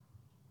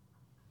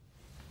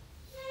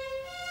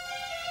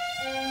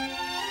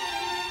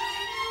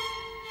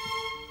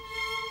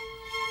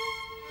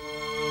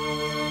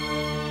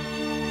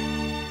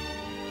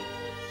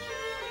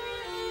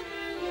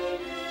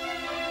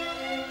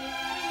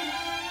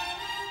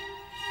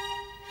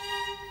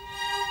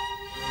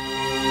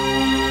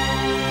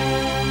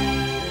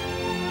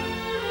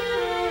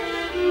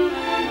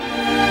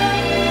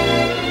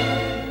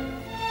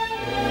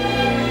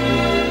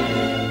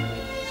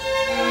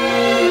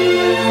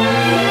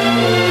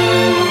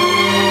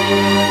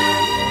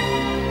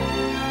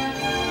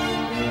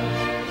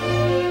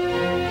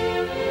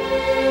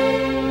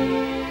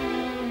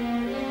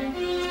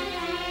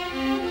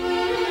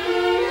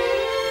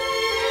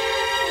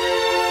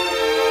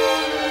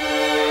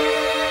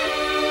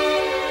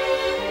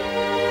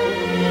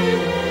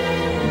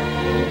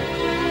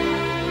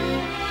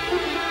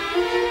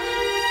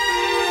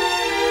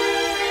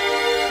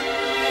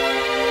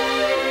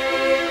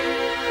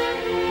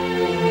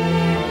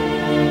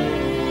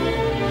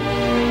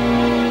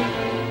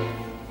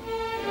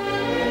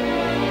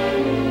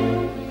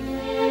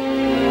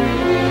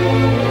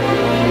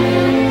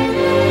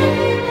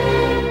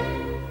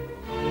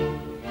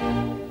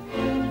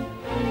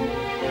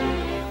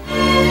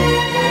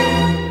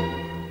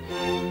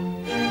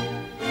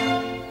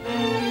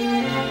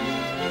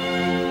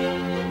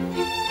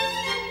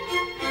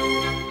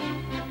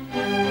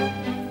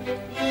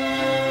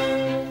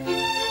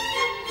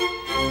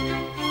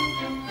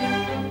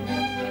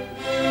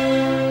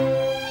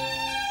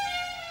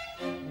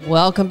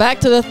Welcome back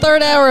to the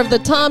third hour of the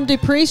Tom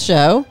Dupree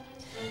Show.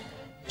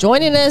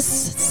 Joining us,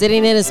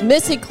 sitting in, is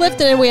Missy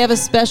Clifton, and we have a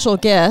special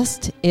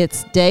guest.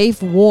 It's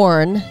Dave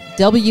Warren,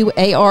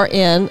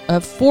 W-A-R-N,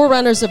 of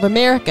Forerunners of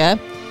America.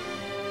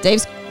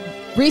 Dave's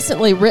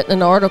recently written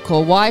an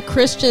article, Why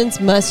Christians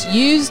Must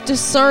Use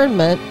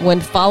Discernment When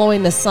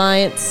Following the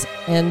Science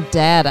and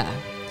Data.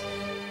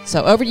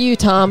 So over to you,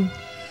 Tom.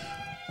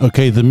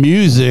 Okay, the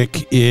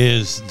music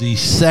is the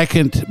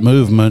second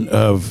movement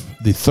of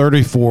the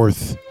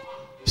 34th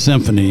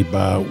Symphony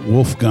by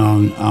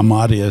Wolfgang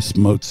Amadeus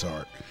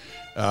Mozart.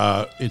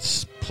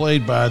 It's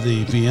played by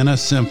the Vienna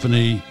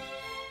Symphony,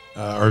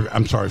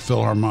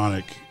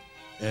 Philharmonic,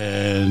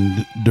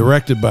 and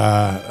directed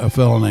by a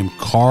fellow named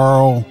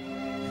Karl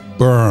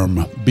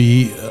Böhm,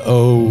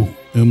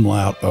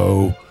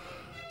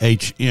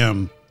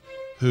 B-O-umlaut-O-H-M,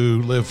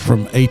 who lived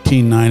from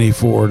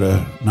 1894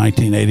 to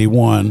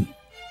 1981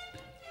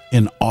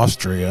 in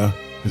Austria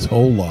his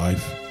whole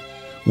life,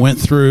 went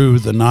through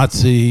the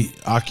Nazi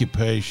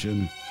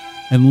occupation,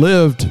 and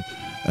lived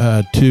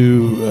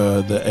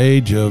to the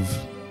age of,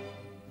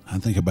 I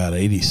think, about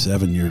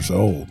 87 years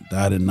old.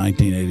 Died in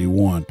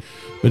 1981.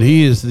 But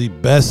he is the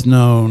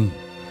best-known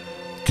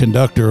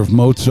conductor of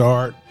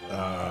Mozart,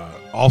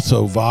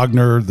 also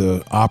Wagner,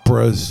 the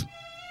operas,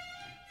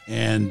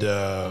 and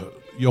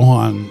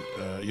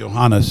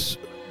Johannes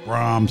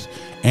Brahms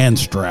and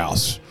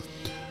Strauss.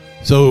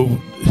 So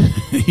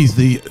he's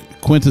the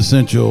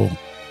quintessential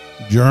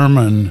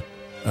Germanic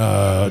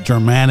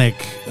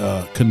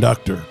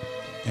conductor.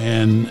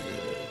 And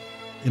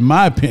in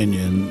my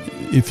opinion,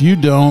 if you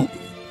don't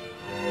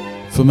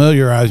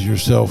familiarize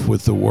yourself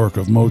with the work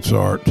of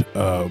Mozart,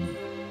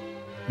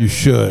 you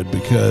should,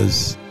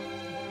 because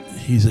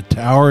he's a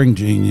towering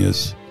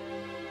genius.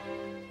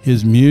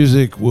 His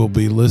music will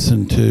be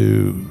listened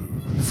to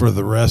for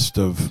the rest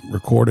of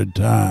recorded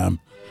time,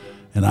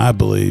 and I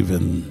believe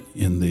in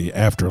the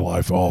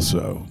afterlife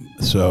also.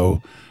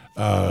 So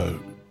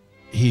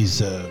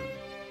he's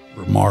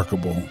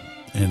remarkable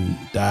and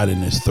died in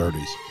his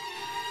 30s.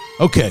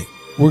 Okay,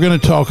 we're going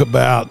to talk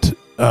about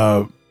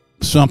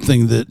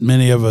something that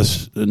many of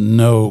us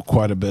know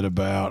quite a bit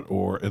about,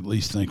 or at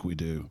least think we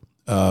do.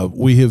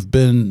 We have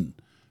been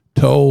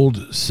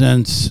told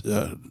since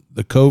the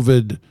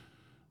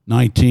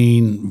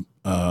COVID-19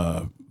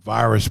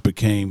 virus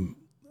became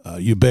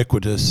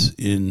ubiquitous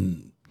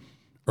in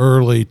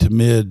early to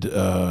mid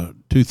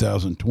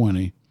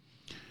 2020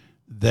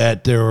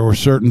 that there were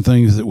certain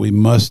things that we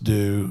must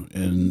do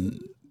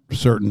and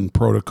certain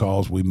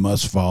protocols we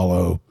must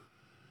follow,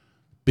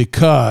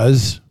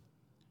 because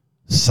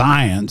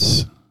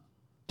science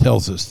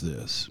tells us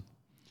this.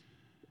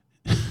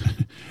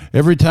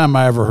 Every time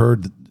I ever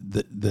heard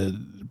the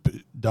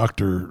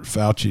Dr.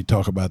 Fauci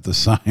talk about the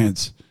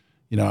science,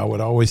 I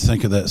would always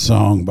think of that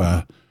song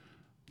by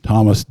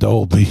Thomas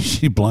Dolby,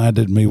 She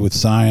Blinded Me with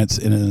Science.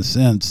 And in a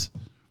sense,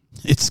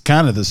 it's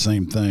kind of the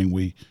same thing.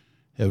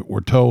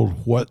 We're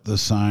told what the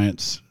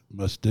science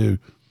must do.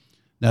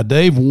 Now,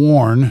 Dave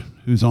Warren,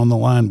 who's on the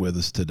line with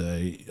us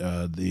today,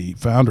 the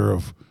founder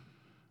of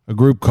a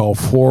group called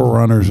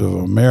Forerunners of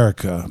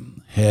America,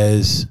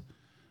 has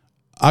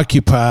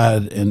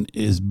occupied and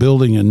is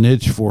building a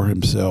niche for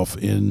himself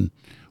in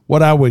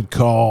what I would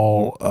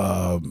call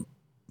a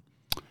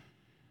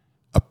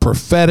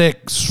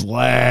prophetic /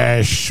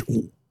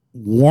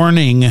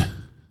 warning,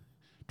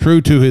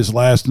 true to his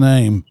last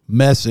name,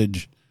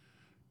 message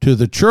to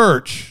the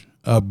church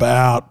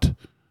about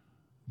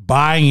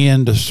buying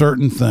into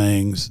certain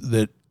things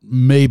that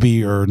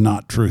maybe are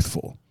not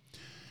truthful.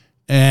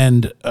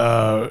 And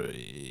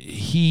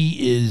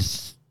he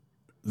is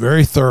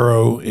very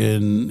thorough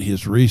in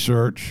his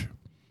research.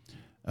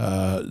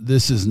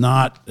 This is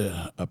not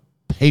a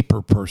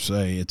paper per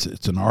se.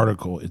 It's an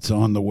article. It's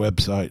on the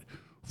website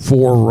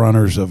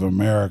Forerunners of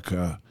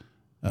America.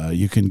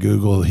 You can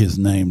Google his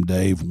name,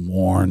 Dave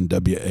Warren,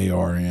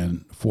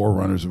 W-A-R-N,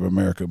 Forerunners of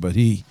America. But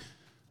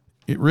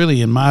it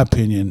really, in my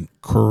opinion,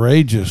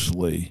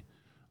 courageously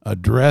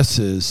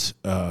addresses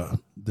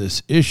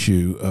this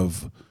issue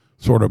of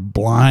sort of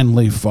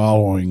blindly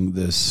following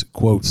this,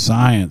 quote,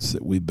 science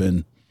that we've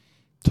been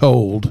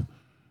told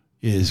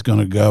is going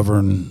to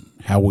govern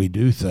how we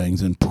do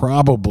things, and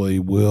probably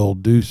will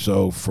do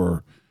so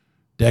for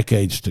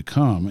decades to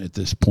come at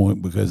this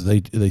point, because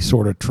they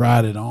sort of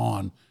tried it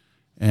on,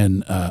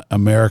 and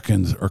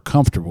Americans are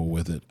comfortable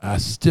with it. I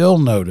still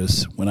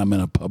notice when I'm in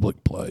a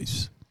public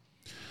place,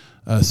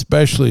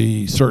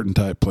 especially certain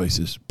type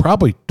places,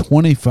 probably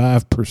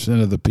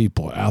 25% of the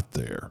people out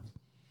there,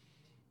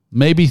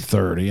 maybe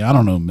 30, I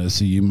don't know,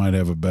 Missy, you might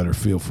have a better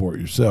feel for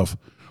it yourself,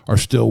 are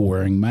still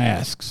wearing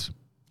masks.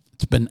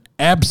 It's been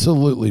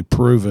absolutely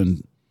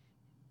proven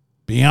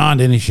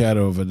beyond any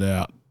shadow of a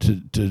doubt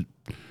that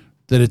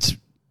it's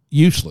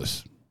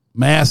useless.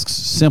 Masks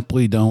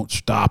simply don't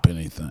stop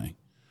anything.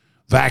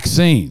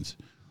 Vaccines.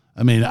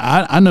 I mean,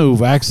 I know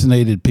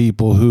vaccinated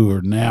people who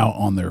are now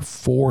on their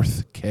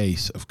fourth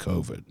case of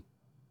COVID.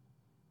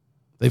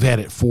 They've had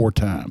it 4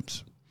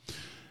 times.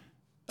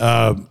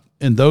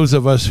 And those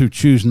of us who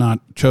chose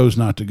not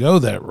to go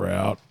that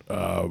route,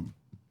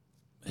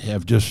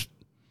 have just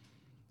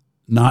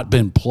not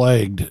been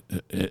plagued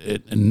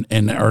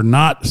and are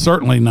not,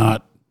 certainly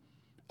not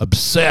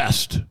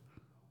obsessed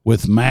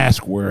with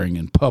mask wearing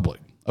in public.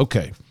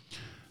 Okay,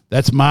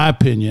 that's my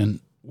opinion.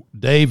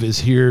 Dave is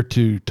here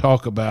to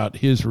talk about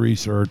his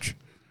research.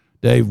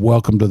 Dave,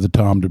 welcome to the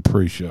Tom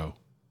Dupree Show.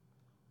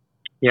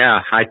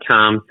 Yeah. Hi,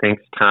 Tom.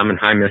 Thanks, Tom. And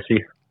hi,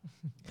 Missy.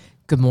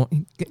 Good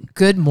morning.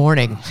 Good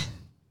morning.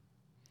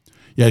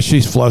 Yeah,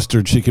 she's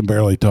flustered. She can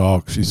barely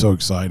talk. She's so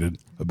excited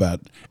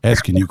about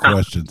asking you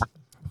questions.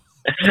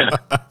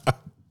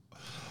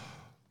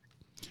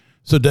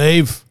 So,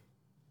 Dave,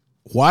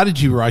 why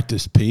did you write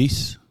this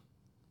piece?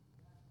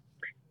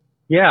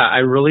 Yeah, I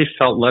really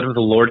felt led of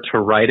the Lord to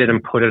write it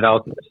and put it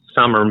out this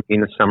summer,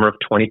 being the summer of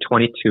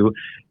 2022.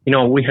 You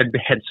know, we had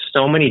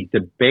so many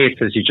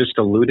debates, as you just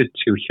alluded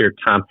to here,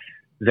 Tom,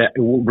 that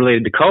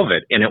related to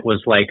COVID. And it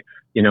was like,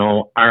 you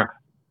know,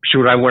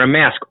 should I wear a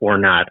mask or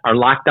not? Are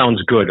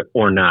lockdowns good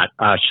or not?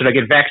 Should I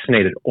get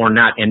vaccinated or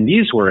not? And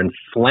these were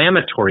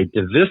inflammatory,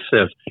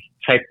 divisive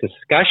type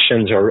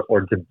discussions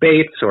or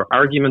debates or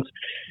arguments.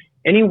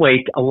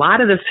 Anyway, a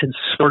lot of this had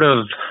sort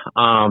of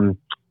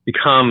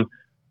become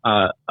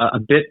a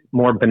bit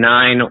more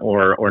benign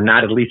or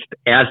not at least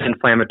as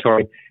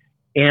inflammatory.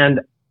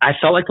 And I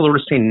felt like the Lord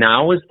was saying,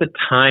 now is the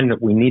time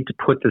that we need to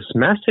put this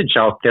message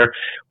out there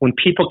when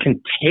people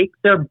can take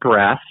their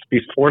breath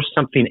before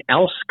something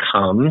else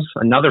comes,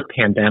 another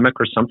pandemic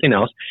or something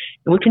else,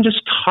 and we can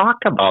just talk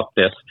about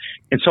this.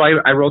 And so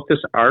I wrote this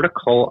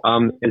article,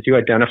 as you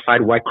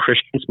identified, why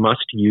Christians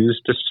must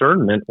use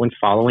discernment when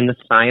following the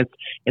science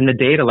and the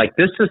data. Like,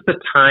 this is the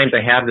time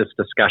to have this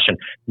discussion,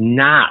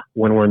 not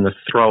when we're in the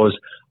throes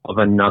of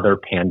another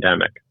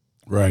pandemic.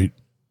 Right.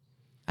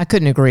 I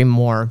couldn't agree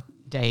more,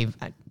 Dave.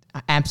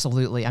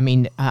 Absolutely. I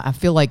mean, I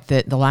feel like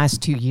the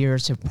last 2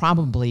 years have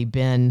probably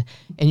been,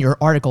 and your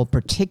article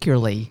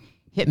particularly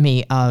hit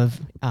me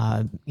of,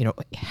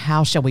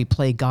 how shall we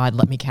play God?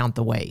 Let me count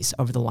the ways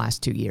over the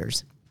last 2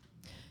 years.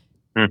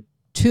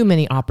 Too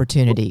many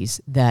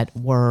opportunities that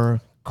were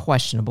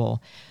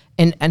questionable.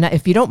 And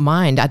if you don't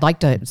mind, I'd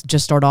like to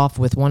just start off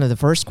with one of the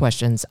first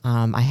questions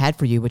I had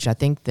for you, which I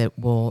think that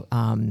will,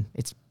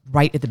 it's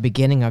right at the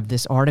beginning of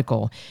this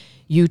article.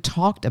 You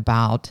talked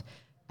about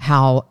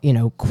how,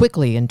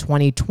 quickly in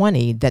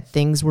 2020 that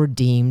things were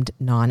deemed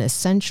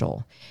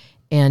non-essential.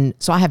 And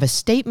so I have a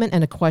statement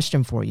and a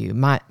question for you.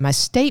 My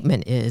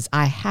statement is,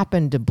 I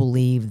happen to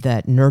believe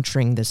that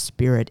nurturing the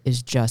spirit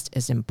is just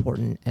as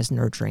important as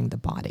nurturing the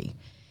body.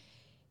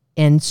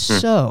 And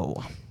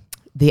so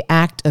the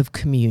act of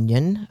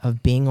communion,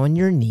 of being on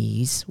your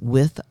knees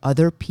with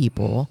other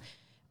people,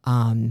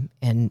 and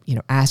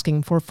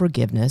asking for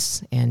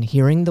forgiveness and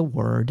hearing the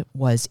word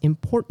was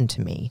important to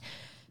me.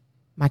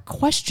 My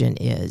question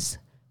is,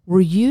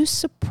 were you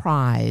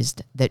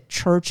surprised that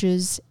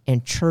churches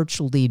and church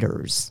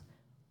leaders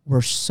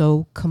were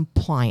so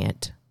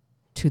compliant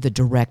to the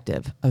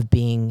directive of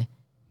being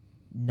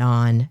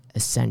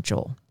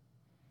non-essential?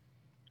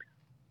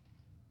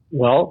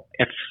 Well,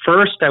 at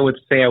first I would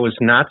say I was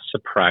not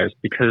surprised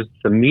because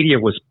the media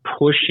was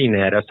pushing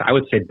at us, I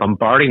would say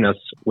bombarding us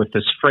with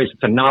this phrase,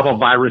 it's a novel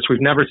virus,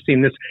 we've never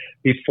seen this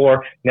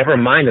before, never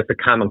mind that the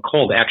common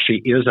cold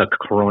actually is a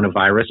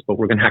coronavirus, but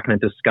we're not going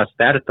to discuss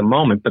that at the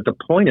moment. But the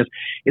point is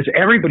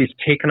everybody's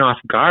taken off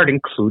guard,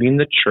 including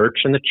the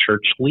church and the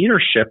church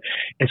leadership.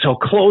 And so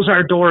close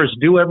our doors,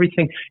 do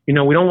everything. We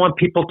don't want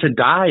people to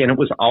die. And it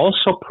was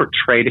also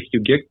portrayed, if you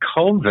get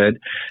COVID,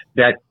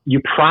 that you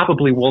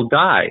probably will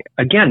die.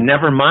 Again,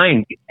 never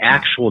mind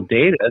actual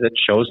data that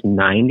shows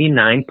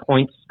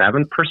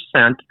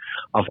 99.7%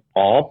 of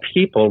all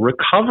people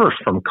recover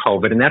from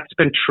COVID. And that's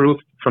been true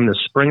from the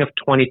spring of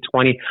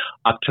 2020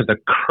 up to the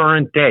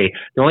current day.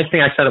 The only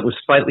thing I said that was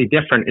slightly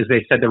different is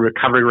they said the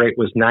recovery rate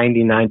was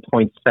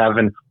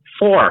 99.74%.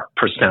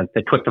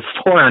 They put the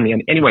 4 on the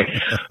end. Anyway,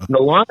 the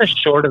long and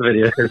short of it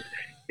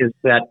is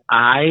that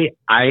I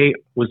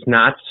was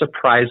not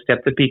surprised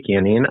at the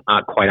beginning.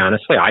 Quite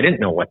honestly, I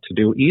didn't know what to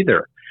do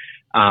either.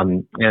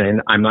 And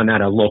I'm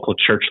not a local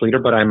church leader,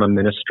 but I'm a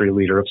ministry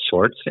leader of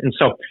sorts. And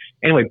so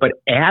anyway, but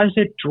as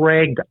it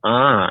dragged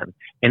on,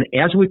 and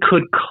as we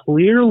could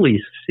clearly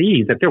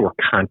see that there were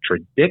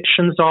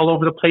contradictions all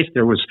over the place,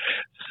 there was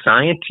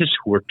scientists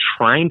who were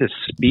trying to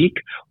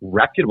speak,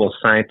 reputable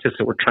scientists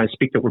that were trying to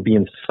speak that were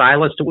being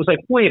silenced. It was like,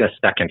 wait a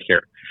second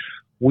here.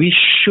 We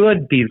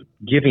should be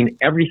giving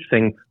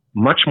everything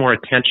much more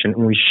attention,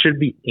 and we should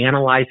be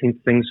analyzing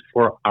things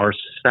for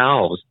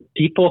ourselves.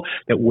 People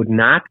that would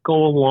not go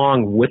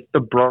along with the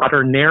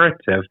broader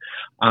narrative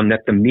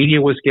that the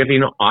media was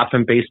giving,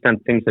 often based on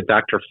things that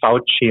Dr.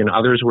 Fauci and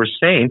others were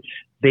saying,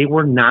 they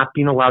were not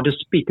being allowed to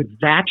speak.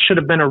 That should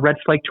have been a red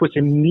flag to us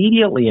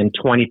immediately in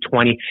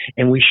 2020,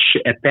 and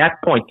at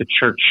that point, the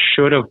church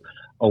should have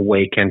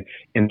awakened.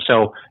 And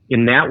so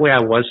in that way,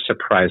 I was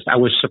surprised. I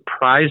was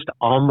surprised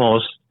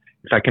almost,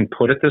 if I can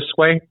put it this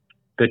way,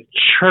 the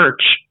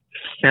church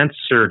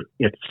censored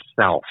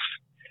itself,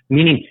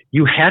 meaning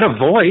you had a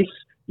voice,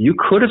 you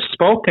could have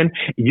spoken,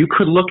 you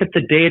could look at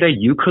the data,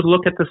 you could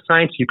look at the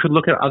science, you could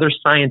look at other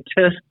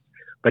scientists,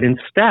 but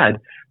instead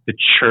the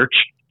church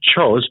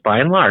chose, by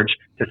and large,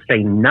 to say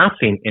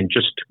nothing and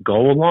just to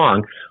go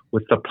along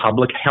with the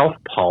public health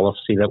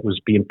policy that was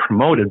being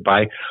promoted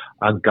by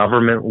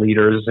government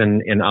leaders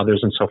and others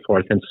and so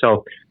forth. And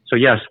so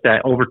yes,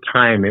 that over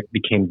time it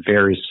became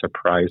very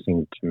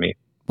surprising to me.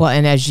 Well,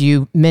 and as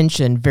you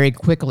mentioned very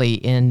quickly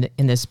in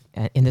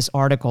this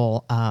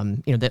article,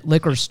 that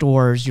liquor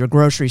stores, your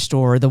grocery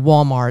store, the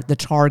Walmart, the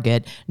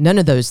Target, none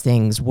of those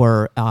things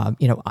were,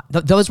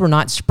 those were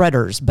not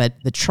spreaders, but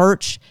the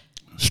church,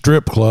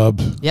 strip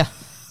clubs, yeah,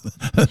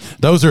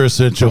 those are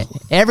essential.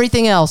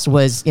 Everything else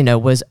was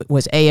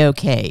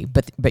A-okay,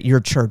 but your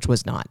church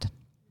was not,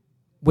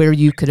 where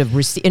you could have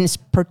received, and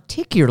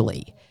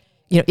particularly,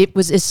 it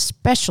was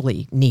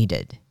especially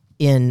needed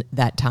in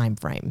that time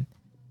frame.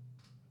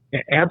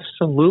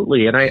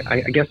 Absolutely. And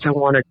I guess I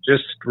want to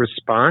just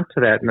respond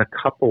to that in a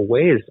couple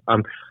ways.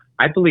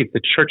 I believe the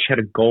church had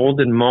a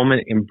golden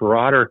moment in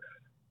broader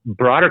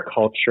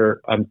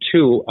culture,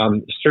 too.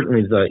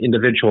 Certainly the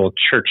individual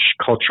church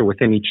culture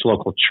within each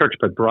local church,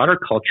 but broader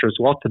culture as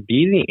well, to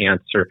be the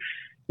answer.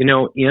 In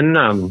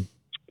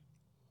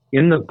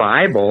the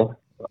Bible,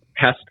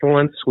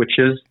 pestilence, which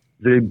is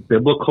the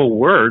biblical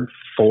word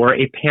for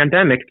a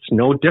pandemic, it's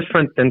no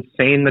different than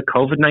saying the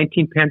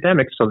COVID-19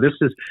 pandemic. So this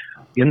is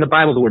in the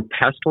Bible, the word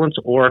pestilence,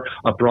 or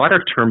a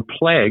broader term,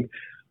 plague.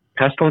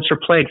 Pestilence or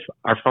plague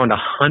are found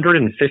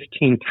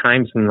 115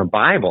 times in the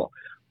Bible,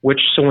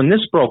 so when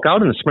this broke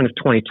out in the spring of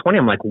 2020,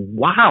 I'm like,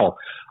 wow,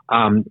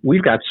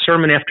 we've got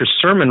sermon after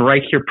sermon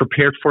right here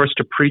prepared for us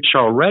to preach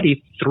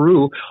already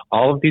through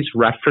all of these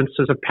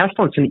references of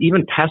pestilence. And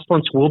even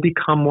pestilence will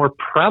become more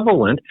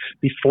prevalent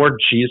before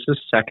Jesus'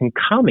 second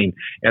coming,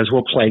 as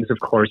will plagues, of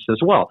course, as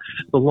well.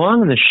 The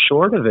long and the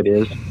short of it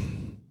is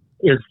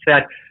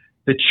that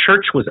the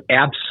church was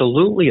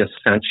absolutely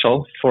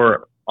essential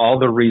for all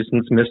the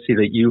reasons, Missy,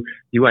 that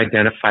you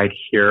identified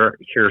here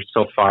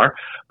so far.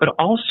 But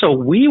also,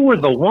 we were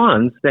the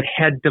ones that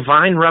had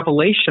divine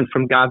revelation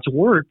from God's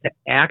word to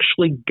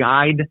actually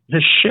guide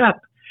the ship.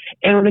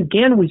 And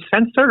again, we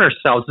censored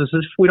ourselves as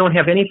if we don't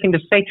have anything to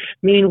say,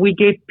 meaning we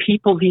gave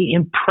people the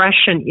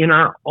impression in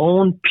our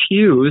own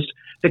pews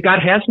that God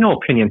has no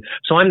opinion.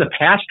 So I'm the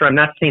pastor, I'm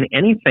not saying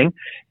anything,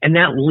 and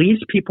that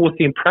leaves people with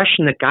the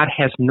impression that God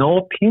has no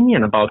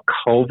opinion about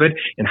COVID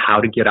and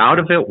how to get out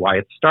of it, why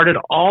it started.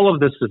 All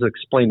of this is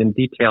explained in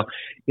detail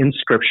in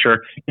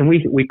Scripture, and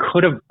we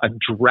could have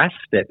addressed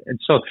it. And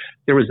so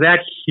there was that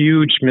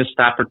huge missed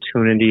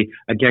opportunity,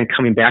 again,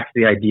 coming back to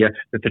the idea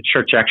that the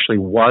church actually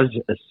was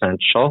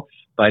essential,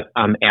 but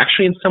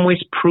actually in some ways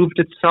proved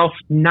itself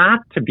not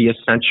to be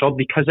essential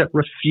because it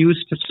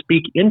refused to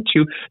speak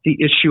into the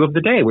issue of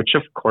the day, which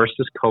of course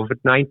is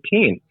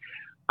COVID-19.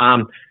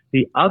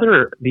 The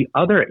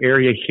other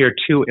area here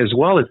too, as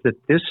well, is that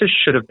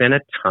should have been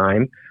a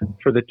time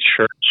for the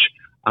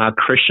church,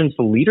 Christians,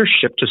 the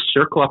leadership, to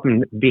circle up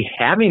and be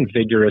having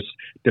vigorous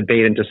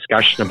debate and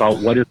discussion about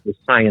what is the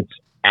science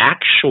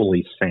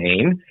actually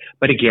saying.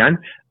 But again,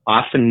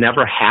 often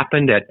never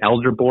happened at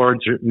elder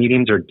boards or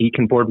meetings or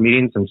deacon board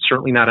meetings, and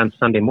certainly not on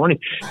Sunday morning.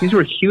 These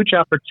were huge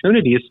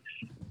opportunities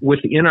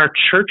within our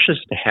churches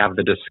to have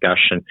the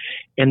discussion.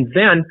 And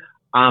then,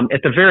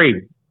 at the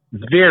very,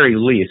 very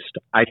least,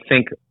 I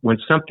think when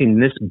something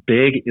this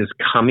big is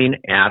coming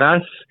at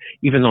us,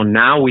 even though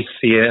now we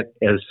see it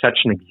as such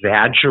an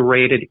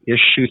exaggerated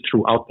issue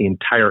throughout the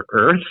entire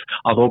earth,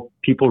 although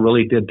people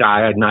really did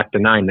die, I'm not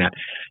denying that.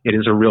 It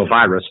is a real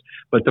virus.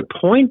 But the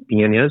point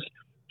being is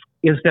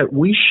that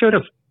we should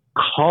have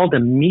called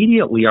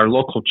immediately our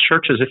local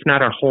churches, if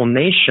not our whole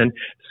nation,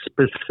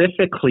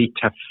 specifically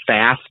to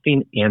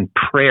fasting and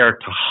prayer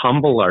to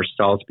humble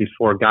ourselves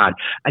before God.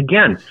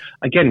 Again,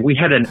 we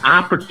had an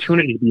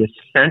opportunity to be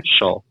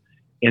essential,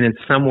 and in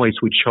some ways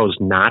we chose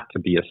not to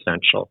be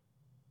essential.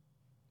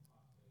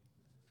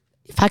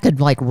 If I could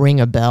ring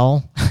a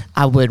bell,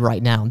 I would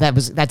right now.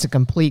 That's a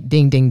complete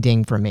ding, ding,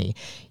 ding for me.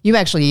 You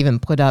actually even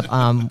put up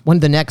one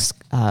of the next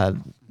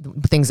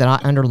things that I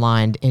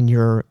underlined in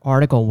your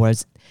article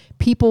was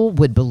people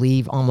would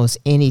believe almost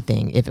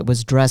anything if it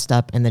was dressed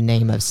up in the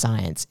name of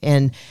science.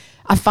 And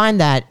I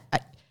find that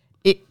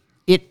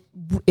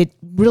it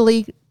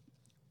really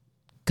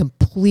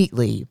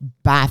completely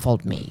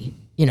baffled me.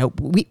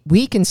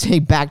 We can say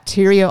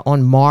bacteria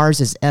on Mars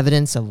is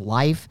evidence of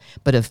life,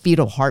 but a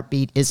fetal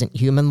heartbeat isn't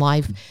human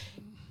life.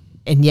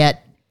 And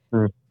yet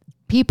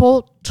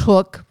people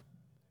took,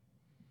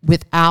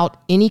 without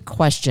any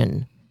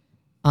question,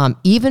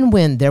 even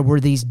when there were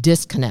these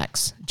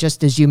disconnects,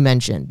 just as you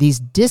mentioned, these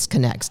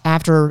disconnects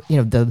after,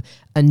 the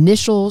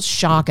initial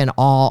shock and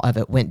awe of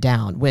it went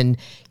down, when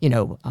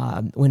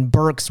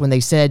they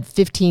said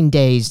 15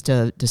 days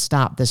to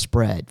stop the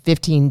spread,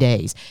 15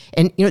 days.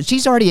 And,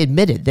 she's already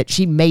admitted that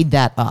she made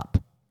that up,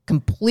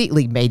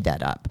 completely made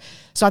that up.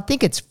 So I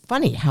think it's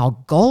funny how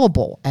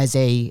gullible as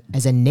a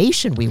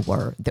nation we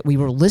were, that we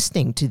were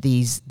listening to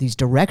these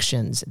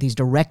directions, these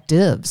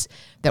directives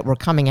that were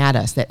coming at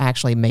us that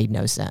actually made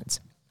no sense.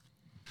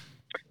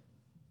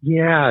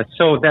 Yeah,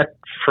 so that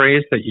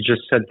phrase that you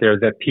just said there,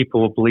 that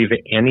people will believe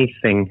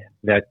anything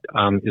that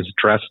is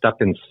dressed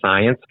up in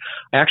science.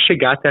 I actually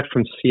got that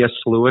from C.S.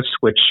 Lewis,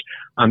 which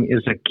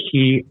is a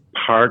key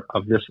part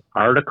of this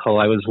article.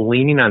 I was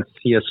leaning on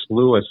C.S.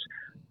 Lewis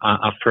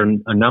for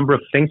a number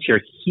of things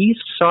here. He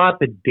saw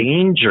the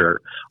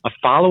danger of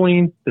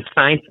following the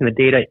science and the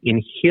data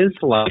in his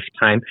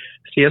lifetime.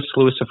 C.S.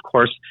 Lewis, of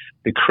course,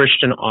 the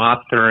Christian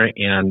author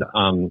and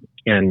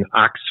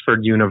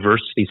Oxford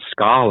University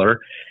scholar.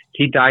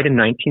 He died in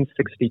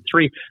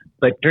 1963,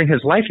 but during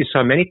his life, he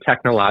saw many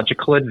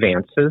technological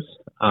advances,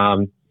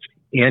 and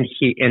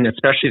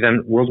especially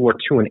then World War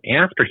II and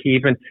after, he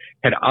even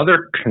had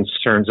other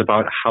concerns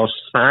about how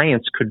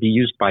science could be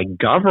used by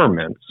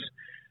governments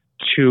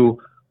to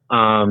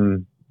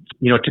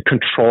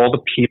control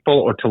the people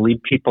or to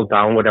lead people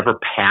down whatever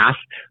path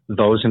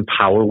those in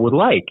power would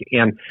like.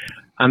 And,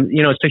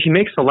 so he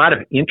makes a lot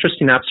of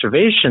interesting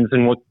observations.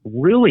 And what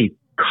really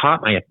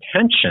caught my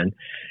attention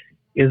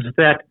is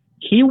that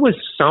he was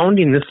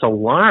sounding this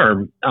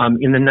alarm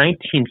in the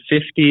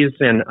 1950s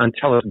and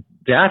until his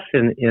death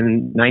in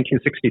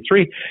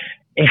 1963.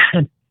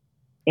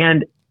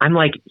 And I'm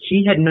like,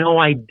 he had no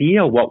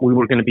idea what we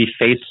were going to be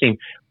facing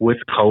with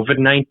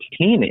COVID-19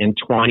 in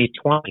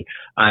 2020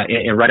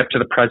 and right up to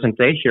the present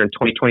day here in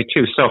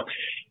 2022. So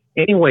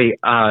anyway,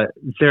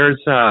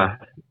 there's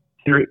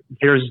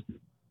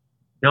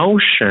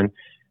notion,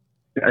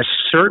 a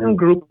certain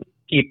group of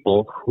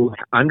people who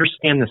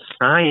understand the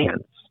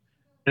science,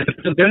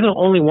 they're the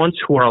only ones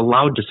who are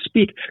allowed to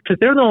speak because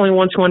they're the only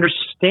ones who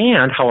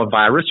understand how a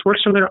virus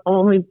works, or they're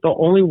the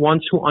only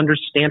ones who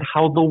understand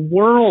how the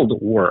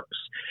world works.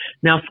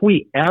 Now, if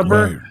we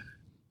ever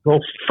go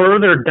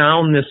further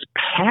down this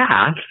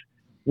path,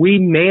 we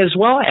may as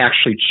well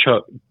actually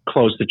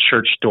close the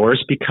church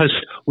doors because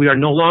we are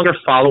no longer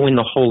following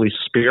the Holy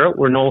Spirit.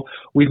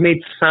 We've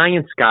made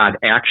science God,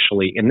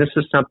 actually, and this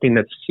is something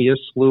that C.S.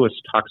 Lewis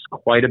talks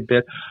quite a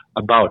bit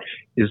about,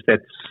 is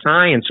that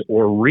science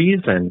or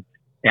reason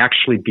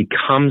actually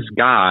becomes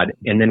God,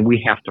 and then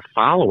we have to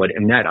follow it.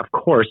 And that, of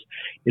course,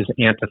 is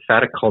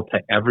antithetical to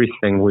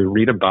everything we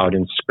read about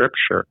in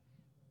Scripture.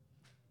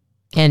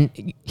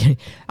 And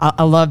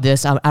I love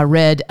this. I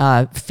read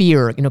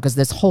fear, because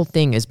this whole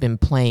thing has been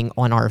playing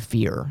on our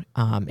fear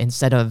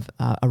instead of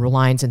a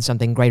reliance in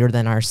something greater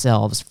than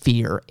ourselves,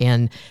 fear.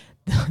 And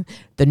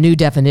the new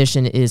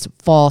definition is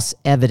false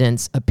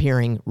evidence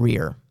appearing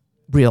real.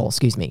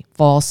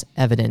 False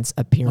evidence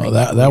appearing real.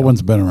 That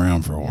one's been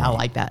around for a while. I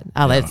like that.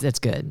 That's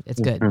good. It's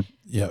good.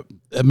 Yeah.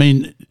 I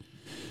mean,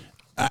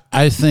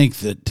 I think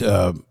that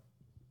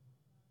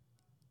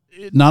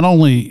not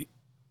only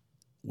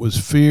was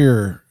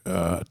fear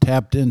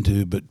tapped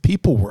into, but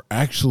people were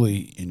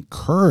actually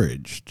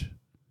encouraged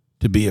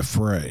to be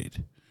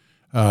afraid.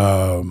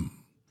 The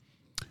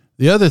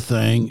other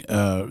thing,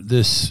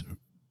 this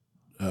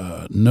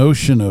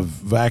notion of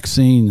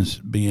vaccines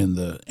being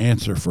the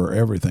answer for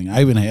everything.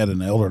 I even had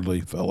an elderly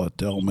fella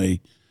tell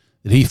me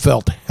that he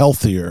felt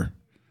healthier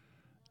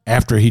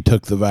after he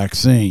took the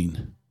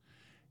vaccine.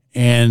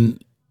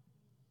 And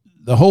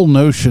the whole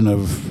notion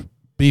of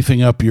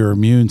beefing up your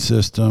immune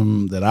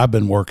system that I've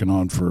been working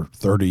on for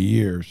 30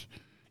 years,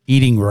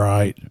 eating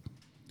right.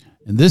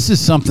 And this is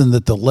something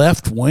that the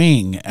left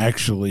wing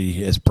actually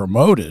has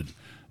promoted.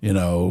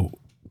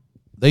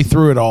 They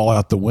threw it all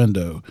out the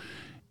window.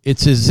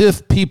 It's as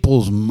if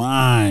people's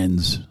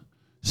minds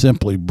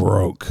simply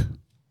broke.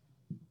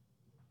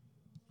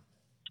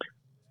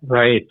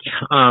 Right.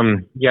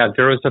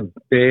 There was a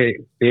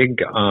big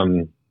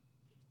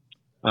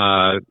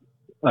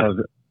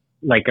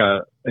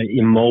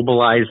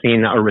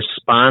immobilizing a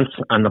response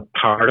on the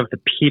part of the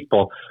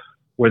people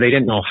where they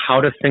didn't know how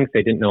to think,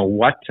 they didn't know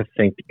what to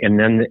think, and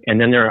then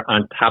they're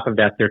on top of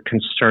that, they're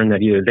concerned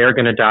that either they're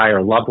going to die or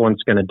a loved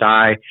one's going to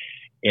die,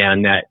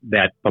 and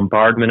that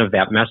bombardment of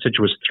that message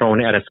was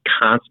thrown at us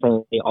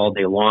constantly all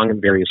day long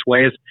in various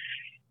ways.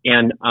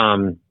 And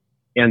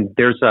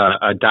there's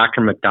a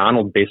Dr.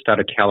 McDonald based out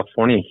of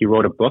California. He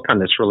wrote a book on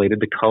this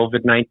related to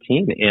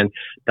COVID-19, and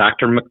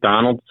Dr.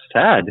 McDonald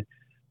said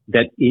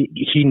that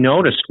he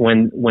noticed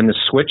when the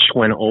switch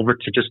went over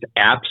to just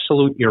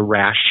absolute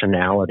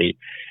irrationality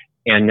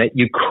and that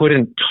you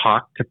couldn't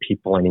talk to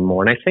people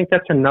anymore. And I think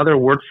that's another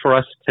word for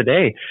us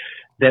today,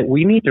 that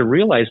we need to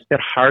realize that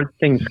hard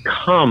things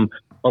come,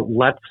 but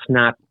let's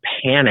not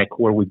panic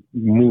where we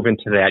move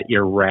into that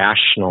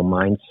irrational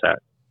mindset.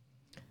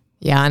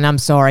 Yeah, and I'm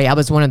sorry. I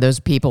was one of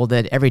those people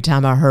that every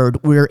time I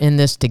heard we're in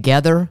this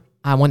together,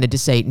 I wanted to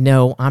say,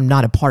 no, I'm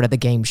not a part of the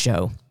game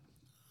show.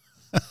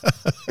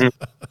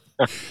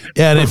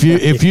 Yeah, and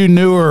if you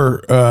knew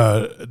her,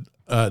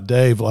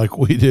 Dave, like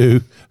we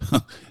do,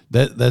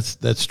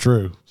 that's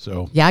true.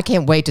 So yeah, I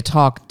can't wait to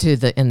talk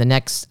to in the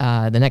next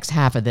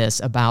half of this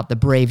about the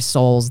brave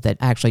souls that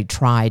actually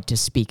tried to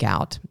speak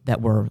out,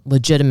 that were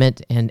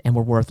legitimate and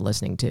were worth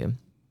listening to.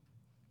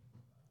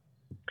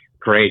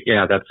 Great,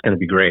 yeah, that's going to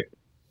be great.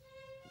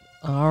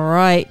 All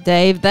right,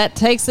 Dave, that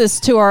takes us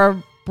to our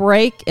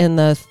break in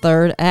the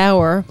third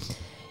hour.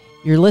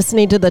 You're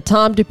listening to the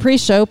Tom Dupree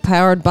Show,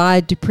 powered by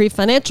Dupree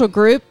Financial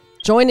Group.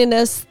 Joining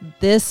us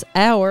this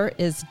hour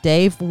is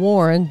Dave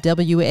Warren,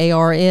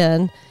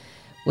 WARN,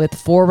 with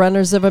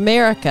Forerunners of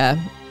America.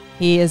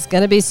 He is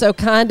going to be so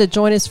kind to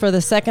join us for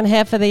the second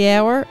half of the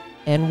hour,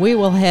 and we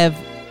will have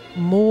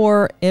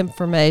more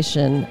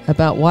information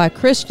about why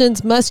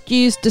Christians must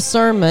use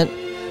discernment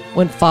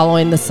when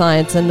following the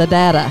science and the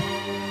data.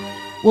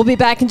 We'll be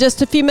back in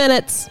just a few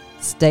minutes.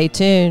 Stay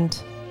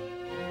tuned.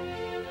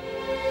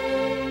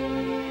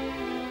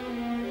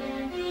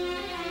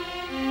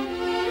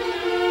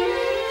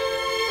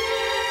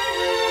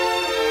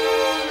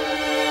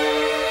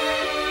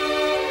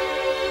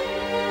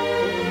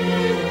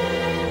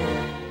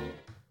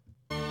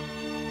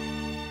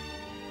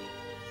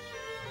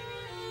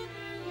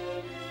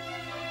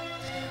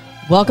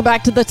 Welcome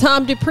back to the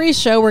Tom Dupree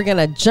Show. We're going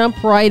to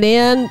jump right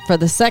in for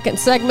the second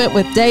segment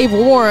with Dave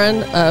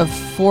Warren of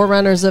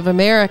Forerunners of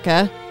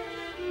America.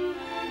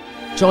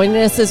 Joining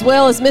us as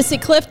well is Missy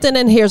Clifton,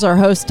 and here's our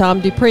host,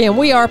 Tom Dupree, and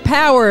we are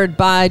powered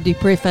by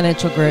Dupree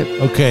Financial Group.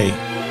 Okay.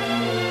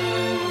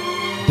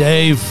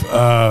 Dave,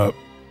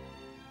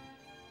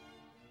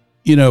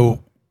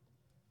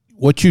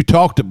 what you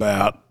talked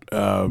about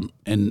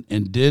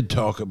and did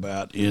talk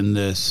about in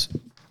this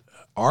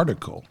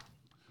article,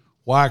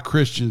 why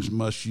Christians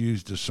must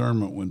use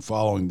discernment when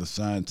following the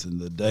science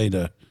and the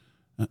data.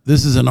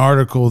 This is an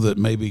article that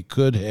maybe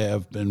could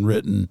have been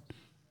written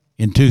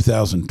in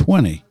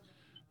 2020,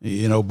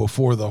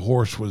 before the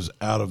horse was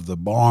out of the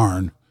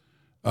barn.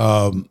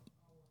 And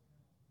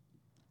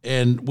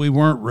we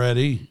weren't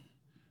ready.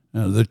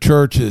 The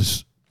church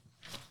is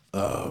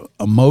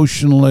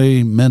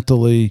emotionally,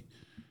 mentally,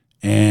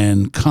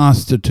 and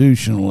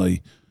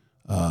constitutionally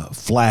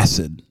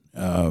flaccid,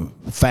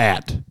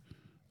 fat,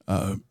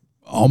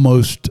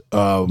 almost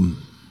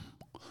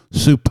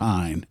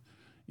supine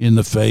in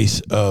the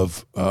face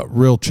of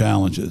real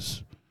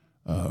challenges.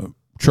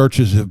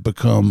 Churches have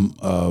become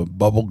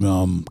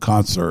bubblegum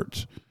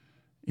concerts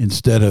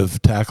instead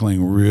of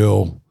tackling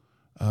real,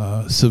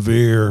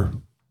 severe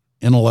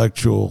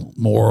intellectual,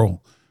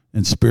 moral,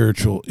 and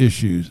spiritual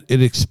issues.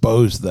 It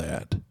exposed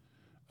that.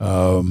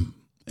 And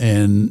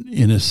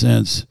in a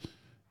sense,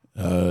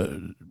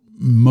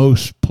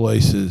 most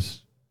places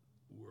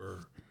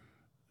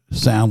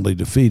soundly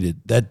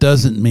defeated. That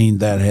doesn't mean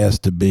that has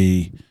to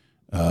be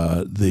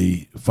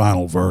the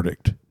final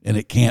verdict, and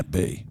it can't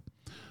be,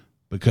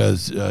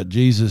 because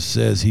Jesus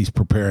says he's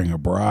preparing a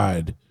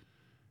bride.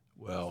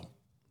 Well,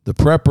 the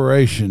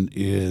preparation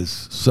is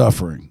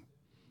suffering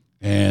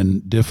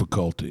and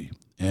difficulty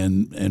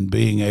and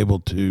being able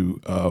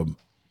to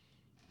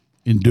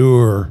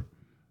endure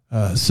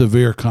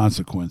severe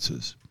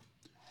consequences.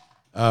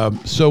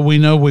 So we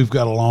know we've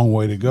got a long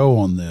way to go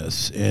on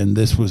this, and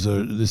this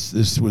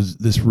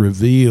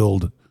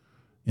revealed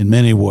in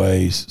many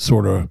ways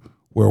sort of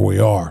where we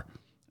are.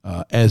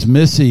 As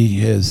Missy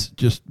has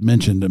just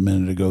mentioned a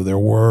minute ago, there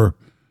were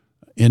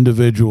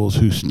individuals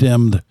who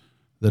stemmed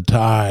the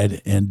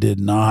tide and did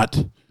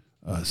not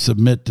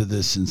submit to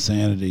this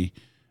insanity.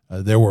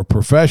 There were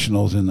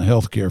professionals in the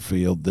healthcare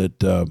field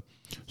that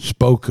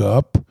spoke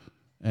up,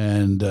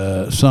 and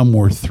some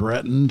were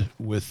threatened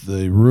with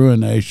the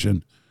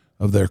ruination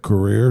of their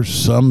careers.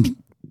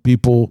 Some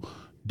people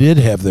did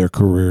have their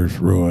careers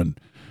ruined.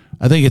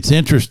 I think it's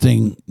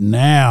interesting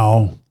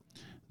now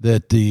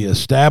that the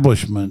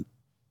establishment,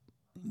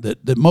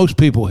 that most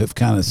people have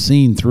kind of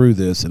seen through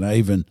this, and I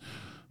even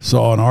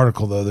saw an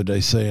article the other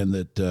day saying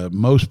that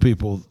most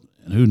people,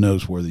 and who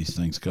knows where these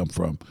things come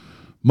from,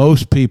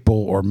 most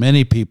people or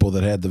many people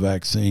that had the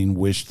vaccine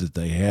wished that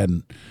they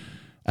hadn't.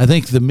 I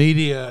think the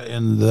media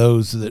and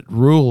those that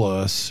rule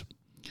us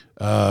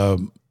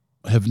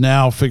have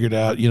now figured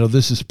out,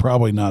 this is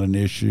probably not an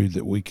issue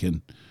that we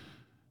can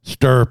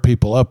stir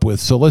people up with.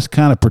 So let's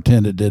kind of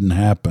pretend it didn't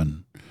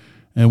happen.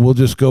 And we'll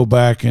just go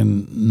back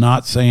and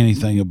not say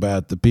anything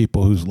about the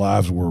people whose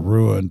lives were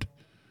ruined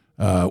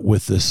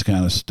with this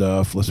kind of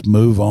stuff. Let's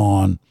move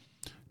on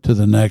to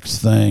the next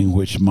thing,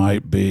 which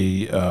might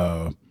be,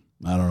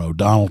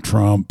 Donald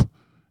Trump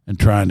and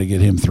trying to get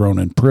him thrown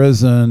in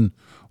prison,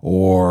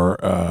 or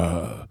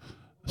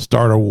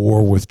start a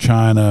war with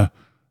China.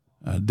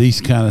 These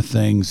kind of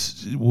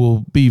things will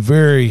be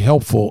very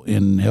helpful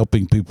in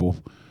helping people,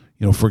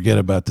 forget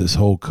about this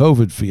whole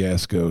COVID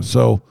fiasco.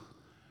 So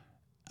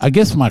I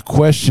guess my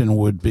question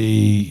would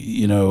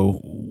be,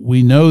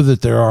 we know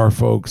that there are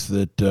folks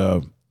that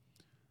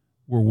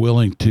were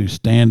willing to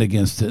stand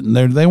against it, and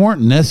they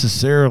weren't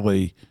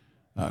necessarily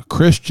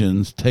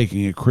Christians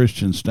taking a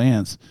Christian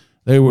stance.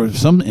 They were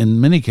in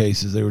many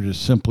cases, they were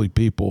just simply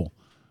people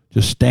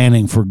just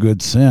standing for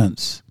good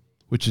sense,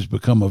 which has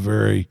become a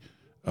very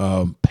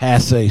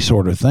passe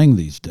sort of thing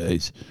these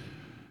days.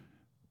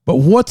 But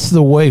what's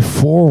the way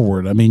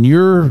forward? I mean,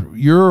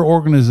 your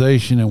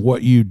organization and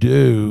what you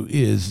do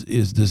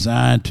is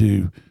designed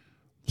to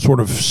sort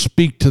of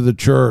speak to the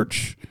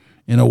church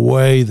in a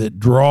way that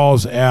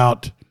draws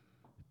out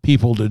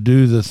people to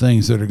do the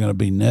things that are going to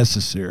be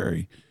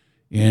necessary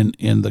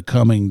in the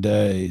coming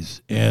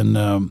days.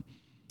 And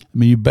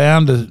you're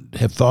bound to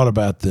have thought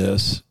about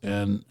this,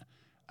 and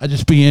I'd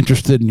just be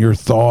interested in your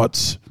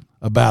thoughts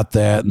about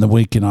that, and then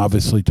we can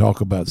obviously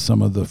talk about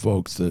some of the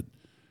folks that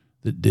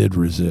did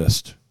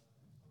resist.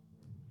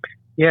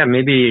 Yeah,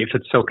 maybe if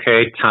it's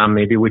okay, Tom,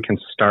 maybe we can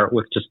start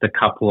with just a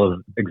couple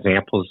of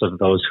examples of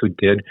those who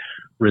did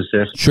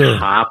resist. Sure.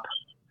 Top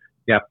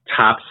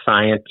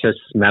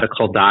scientists,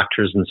 medical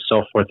doctors, and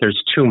so forth.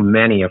 There's too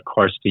many, of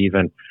course, to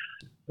even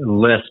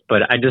list,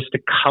 but just a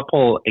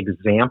couple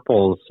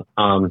examples.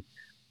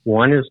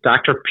 One is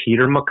Dr.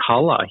 Peter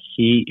McCullough.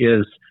 He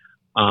is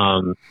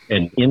an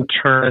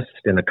internist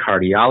and a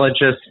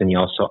cardiologist, and he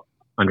also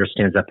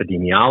understands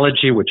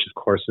epidemiology, which of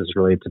course is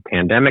related to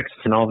pandemics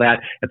and all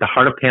that, at the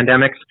heart of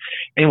pandemics.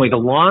 Anyway, the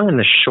long and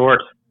the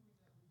short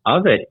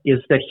of it is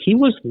that he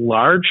was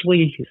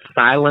largely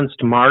silenced,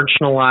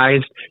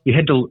 marginalized.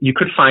 You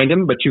could find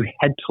him, but you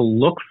had to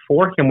look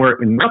for him.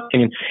 Where, in my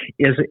opinion,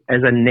 as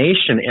a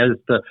nation, as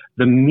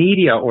the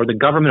media or the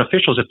government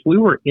officials, if we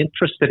were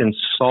interested in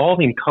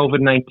solving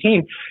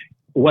COVID-19,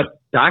 what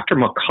Dr.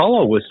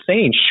 McCullough was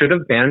saying should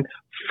have been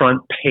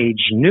front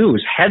page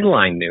news,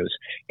 headline news,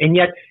 and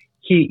yet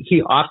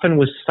he often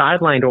was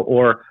sidelined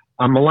or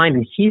maligned.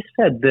 And he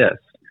said this.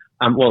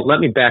 Well, let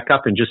me back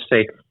up and just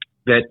say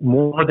that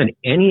more than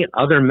any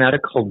other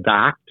medical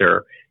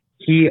doctor,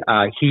 he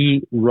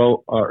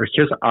wrote, or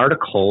his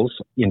articles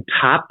in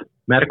top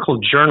medical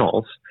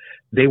journals,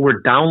 they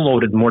were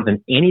downloaded more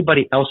than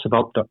anybody else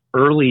about the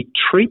early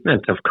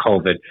treatment of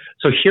COVID.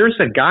 So here's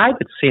a guy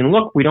that's saying,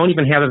 look, we don't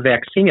even have a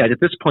vaccine yet. At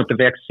this point, the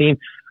vaccine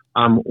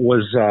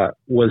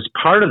was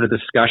part of the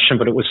discussion,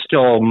 but it was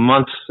still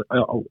months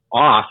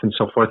off and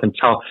so forth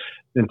until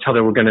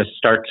they were going to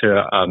start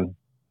to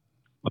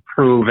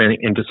approve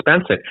and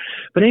dispense it.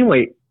 But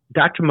anyway,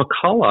 Dr.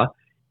 McCullough,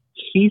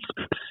 he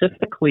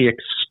specifically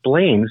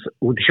explains,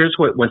 here's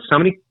when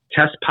somebody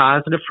tests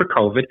positive for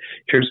COVID,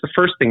 here's the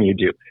first thing you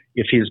do.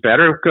 If he's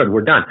better, good,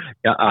 we're done.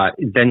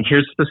 Then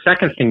here's the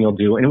second thing you'll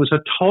do. And it was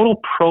a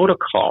total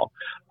protocol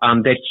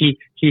that he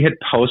had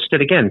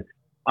posted. Again,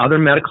 other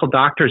medical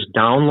doctors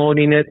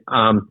downloading it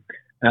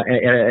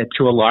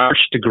to a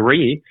large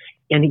degree.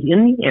 And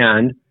in the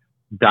end,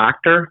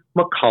 Dr.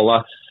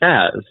 McCullough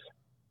says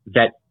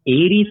that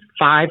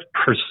 85%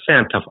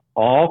 of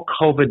all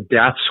COVID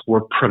deaths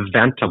were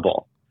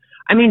preventable.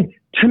 I mean,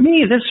 to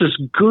me, this is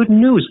good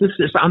news. This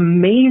is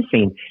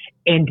amazing.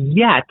 And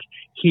yet,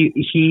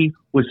 he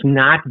was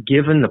not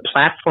given the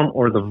platform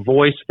or the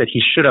voice that he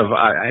should have.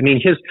 I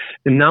mean,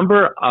 the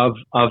number of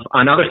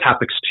on other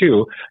topics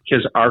too,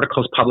 his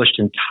articles published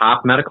in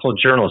top medical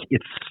journals,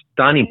 it's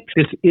stunning.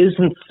 This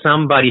isn't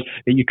somebody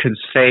that you could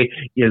say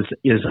is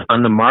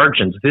on the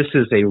margins. This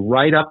is a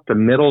right up the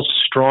middle,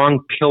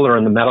 strong pillar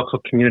in the medical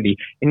community,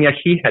 and yet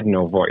he had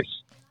no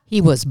voice. He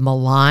was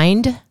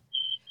maligned.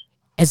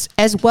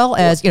 As well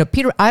as,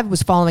 Peter, I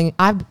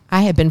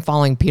had been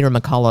following Peter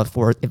McCullough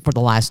for the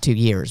last 2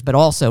 years, but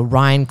also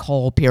Ryan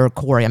Cole, Pierre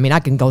Corey. I mean, I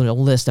can go to a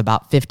list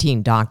about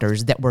 15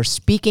 doctors that were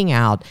speaking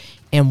out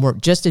and were,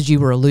 just as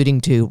you were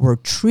alluding to, were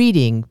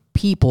treating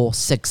people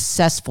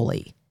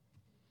successfully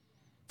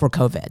for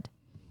COVID.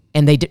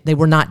 And they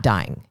were not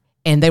dying,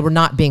 and they were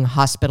not being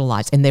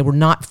hospitalized, and they were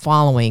not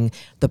following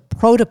the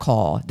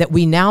protocol that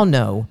we now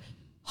know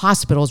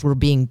hospitals were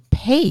being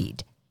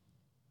paid.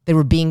 They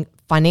were being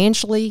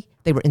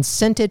they were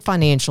incented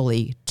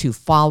financially to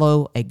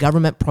follow a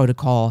government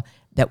protocol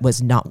that was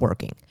not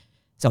working.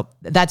 So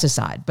that's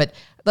aside. But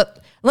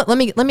let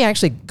me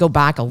actually go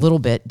back a little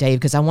bit, Dave,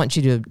 because I want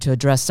you to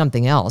address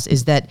something else.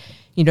 Is that,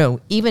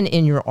 even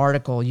in your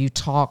article, you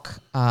talk,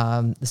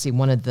 let's see,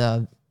 one of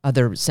the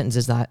other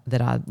sentences that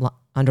I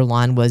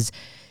underlined was,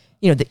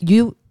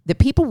 that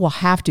people will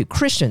have to,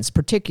 Christians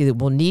particularly,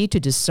 will need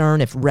to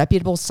discern if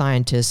reputable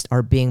scientists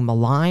are being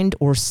maligned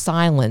or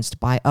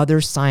silenced by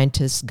other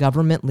scientists,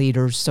 government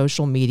leaders,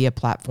 social media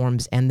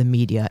platforms, and the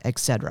media,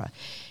 etc.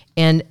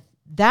 And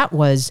that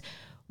was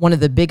one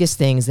of the biggest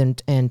things,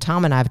 and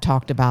Tom and I have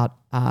talked about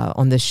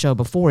on this show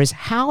before, is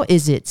how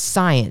is it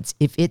science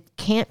if it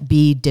can't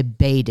be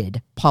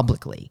debated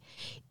publicly?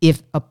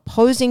 If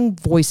opposing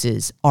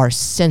voices are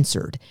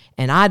censored,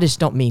 and I just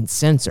don't mean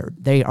censored,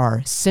 they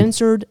are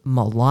censored,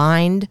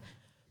 maligned,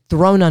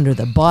 thrown under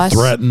the bus,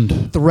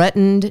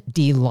 threatened,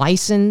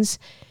 delicensed.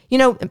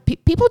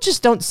 People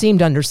just don't seem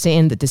to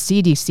understand that the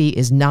CDC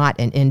is not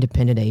an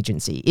independent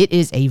agency. It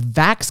is a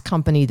vax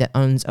company that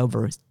owns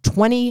over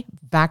 20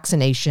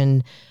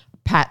 vaccination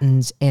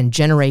patents and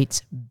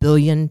generates $1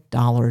 billion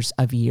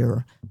a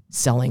year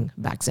selling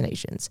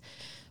vaccinations.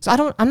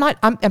 So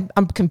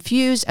I'm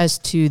confused as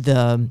to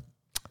the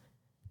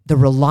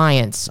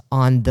reliance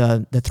on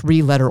the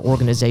 3-letter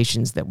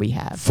organizations that we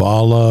have.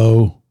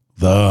 Follow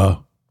the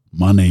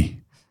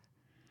money.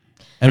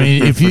 I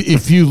mean,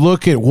 if you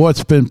look at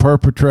what's been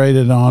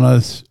perpetrated on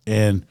us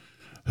and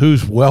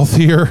who's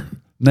wealthier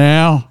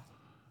now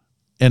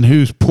and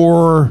who's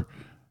poorer,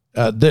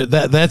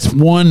 that's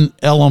one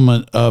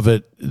element of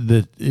it,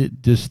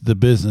 just the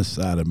business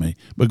side of me.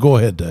 But go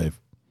ahead, Dave.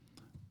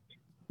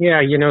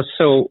 Yeah,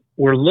 so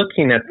we're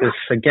looking at this,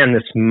 again,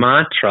 this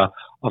mantra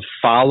of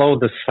follow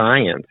the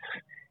science.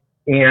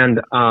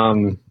 And,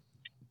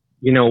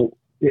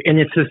 and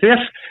it's as if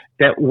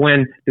that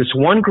when this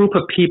one group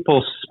of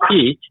people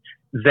speak,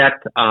 you've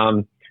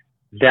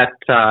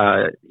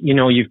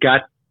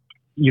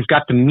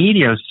got the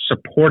media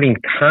supporting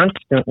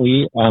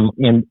constantly,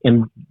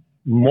 and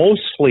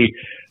mostly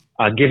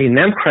giving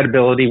them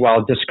credibility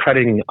while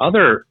discrediting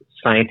other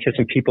scientists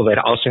and people that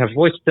also have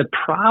voice. The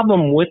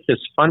problem with this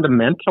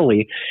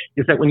fundamentally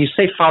is that when you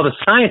say follow the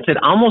science, it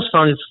almost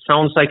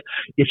sounds like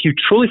if you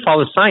truly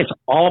follow the science,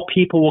 all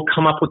people will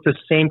come up with the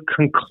same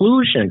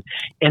conclusion.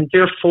 And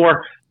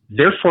therefore,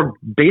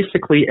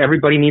 basically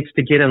everybody needs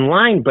to get in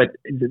line. But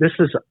this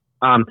is,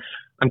 I'm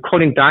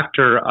quoting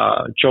Dr.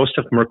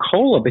 Joseph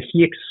Mercola, but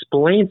he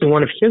explains in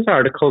one of his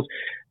articles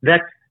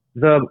that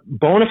the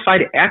bona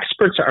fide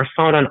experts are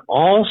found on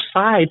all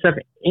sides of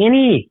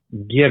any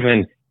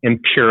given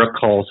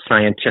empirical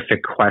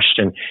scientific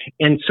question.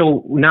 And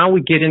so now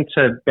we get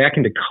back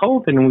into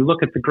COVID, and we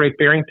look at the Great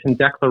Barrington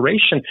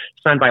Declaration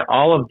signed by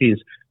all of these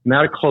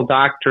medical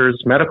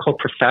doctors, medical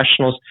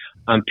professionals,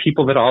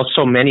 people that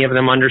also, many of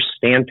them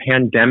understand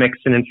pandemics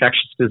and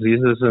infectious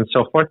diseases and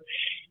so forth.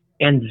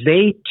 And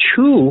they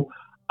too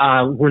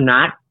were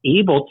not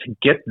able to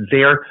get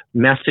their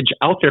message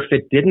out there if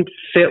it didn't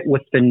fit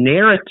with the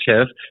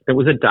narrative that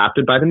was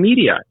adopted by the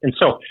media. And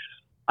so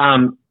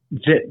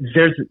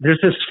there's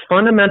this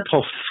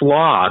fundamental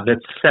flaw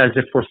that says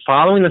if we're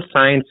following the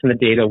science and the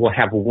data, we'll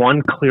have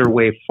one clear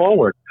way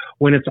forward,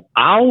 when it's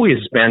always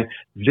been,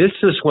 this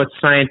is what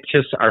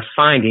scientists are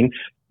finding,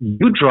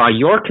 you draw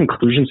your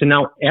conclusions, and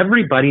now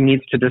everybody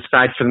needs to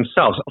decide for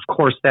themselves. Of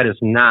course, that is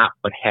not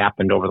what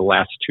happened over the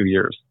last 2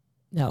 years.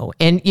 No.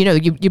 And,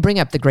 you bring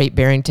up the Great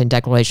Barrington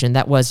Declaration.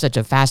 That was such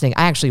a fascinating.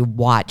 I actually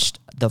watched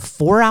the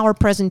 4-hour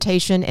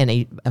presentation and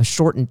a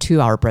shortened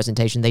 2-hour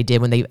presentation they did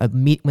when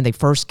they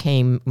first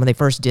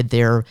did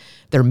their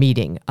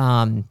meeting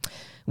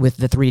with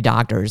the three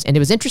doctors. And it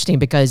was interesting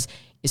because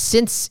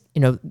since,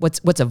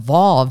 what's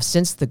evolved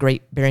since the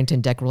Great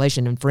Barrington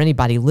Declaration, and for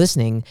anybody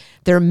listening,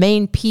 their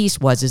main piece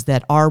is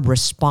that our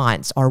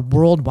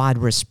worldwide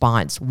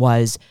response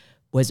was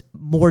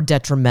more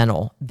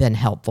detrimental than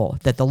helpful,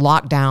 that the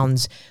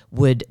lockdowns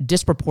would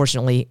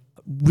disproportionately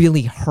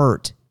really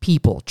hurt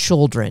people,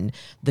 children,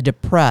 the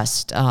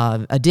depressed,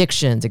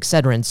 addictions, et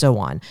cetera, and so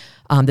on,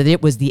 that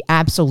it was the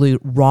absolute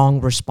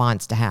wrong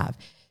response to have.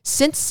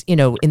 Since,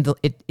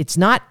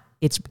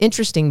 it's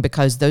interesting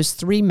because those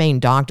three main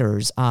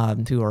doctors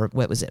who are,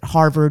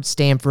 Harvard,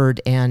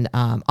 Stanford, and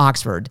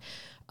Oxford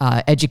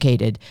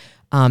educated,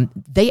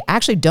 they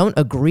actually don't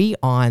agree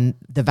on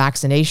the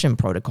vaccination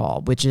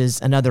protocol, which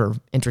is another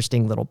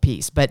interesting little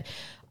piece. But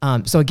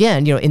so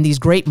again, in these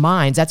great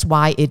minds, that's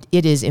why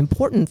it is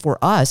important for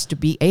us to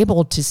be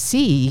able to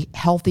see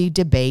healthy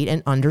debate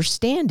and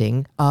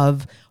understanding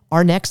of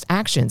our next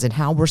actions and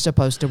how we're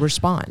supposed to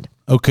respond.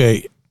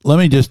 Okay, let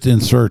me just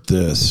insert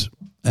this.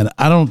 And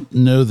I don't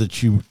know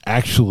that you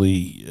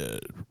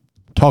actually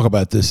talk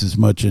about this as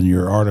much in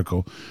your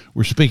article.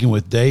 We're speaking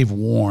with Dave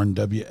Warren,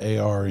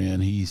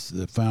 W-A-R-N. He's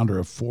the founder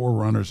of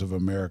Forerunners of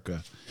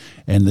America.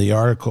 And the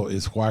article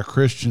is Why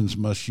Christians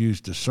Must Use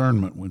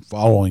Discernment When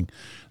Following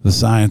the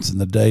Science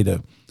and the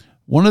Data.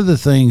 One of the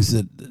things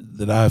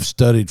that I've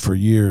studied for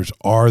years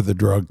are the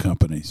drug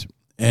companies.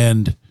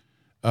 And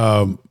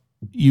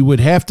you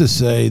would have to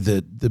say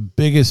that the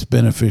biggest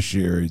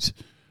beneficiaries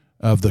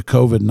of the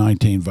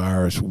COVID-19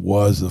 virus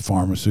was the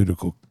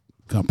pharmaceutical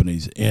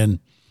companies. And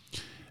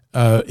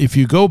if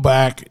you go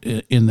back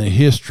in the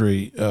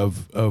history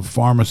of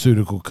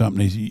pharmaceutical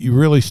companies, you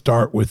really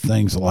start with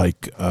things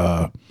like,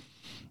 what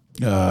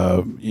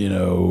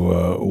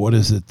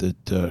is it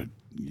that,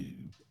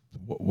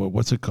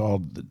 what's it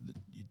called?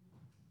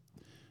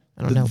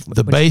 I don't know.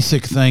 The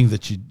basic thing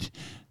that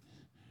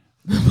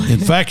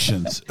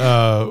infections.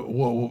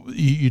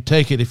 You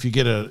take it if you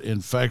get an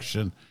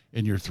infection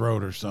in your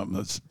throat or something.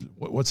 That's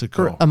what's it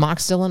called?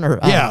 Amoxicillin or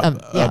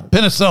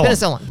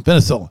penicillin.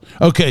 Penicillin.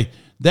 Okay.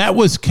 That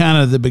was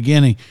kind of the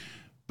beginning.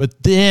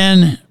 But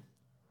then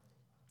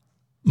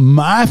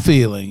my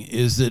feeling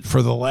is that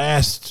for the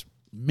last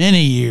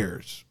many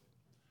years,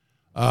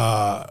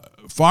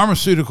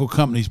 pharmaceutical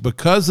companies,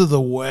 because of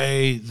the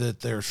way that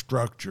they're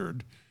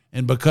structured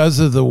and because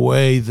of the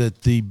way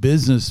that the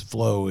business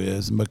flow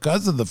is, and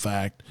because of the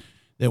fact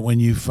that when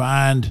you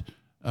find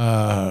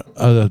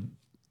a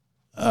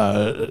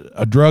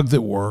drug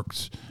that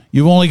works,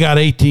 you've only got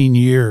 18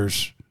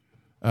 years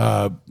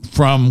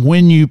from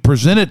when you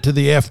present it to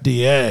the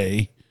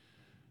FDA,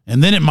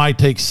 and then it might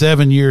take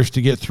 7 years to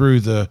get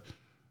through the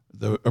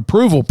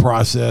approval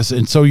process,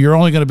 and so you're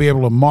only going to be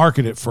able to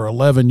market it for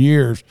 11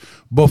 years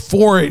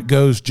before it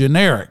goes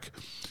generic.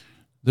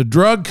 The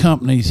drug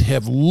companies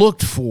have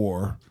looked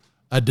for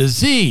a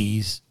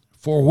disease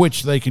for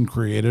which they can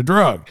create a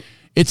drug.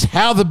 It's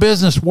how the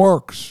business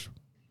works.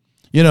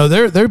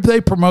 They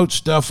promote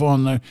stuff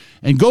on there,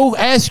 and go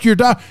ask your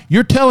doctor.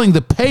 You're telling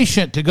the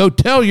patient to go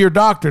tell your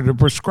doctor to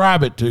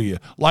prescribe it to you,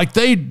 like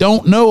they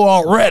don't know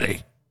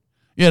already.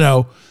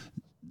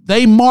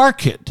 They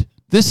market.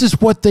 This is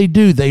what they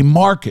do. They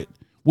market.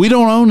 We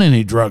don't own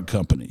any drug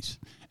companies.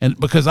 And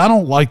because I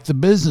don't like the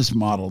business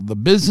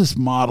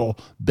model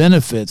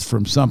benefits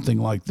from something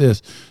like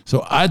this.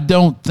 So I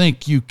don't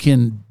think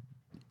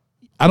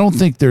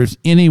there's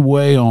any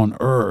way on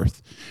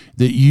earth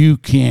that you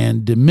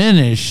can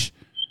diminish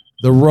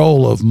the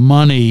role of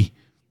money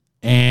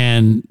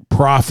and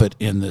profit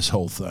in this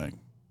whole thing.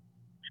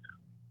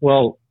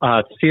 Well,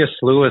 C.S.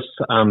 Lewis,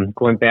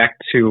 going back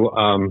to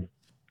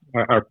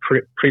our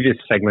previous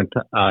segment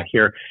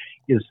here,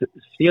 is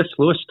C.S.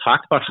 Lewis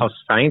talked about how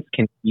science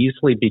can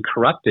easily be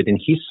corrupted, and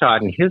he saw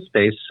it in his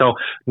days. So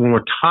when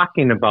we're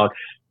talking about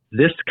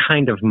this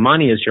kind of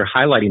money, as you're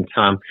highlighting,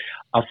 Tom,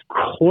 of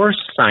course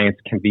science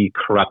can be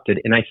corrupted,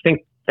 and I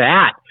think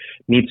that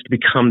needs to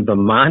become the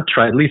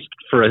mantra, at least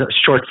for a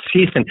short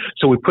season.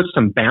 So we put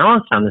some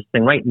balance on this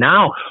thing. Right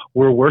now,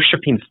 we're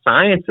worshiping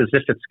science as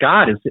if it's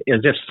God, as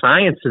if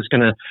science is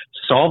going to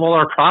solve all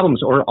our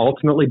problems or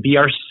ultimately be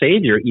our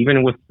savior,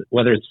 even with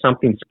whether it's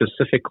something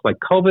specific like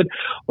COVID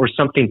or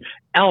something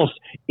else.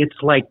 It's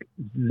like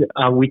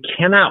we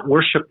cannot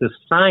worship the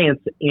science,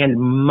 and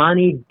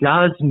money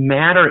does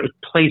matter. It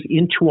plays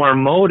into our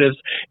motives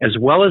as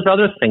well as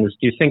other things.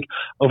 Do you think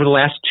over the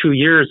last 2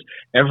 years,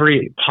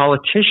 every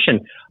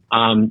politician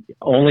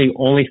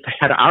only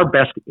had our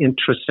best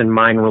interests in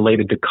mind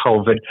related to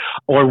COVID,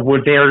 or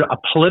were there a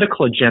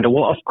political agenda?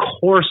 Well, of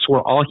course,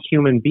 we're all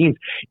human beings.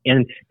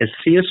 And as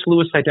C.S.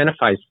 Lewis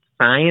identifies,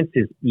 science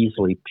is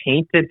easily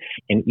tainted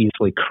and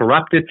easily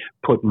corrupted.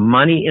 Put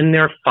money in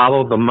there,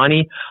 follow the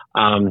money.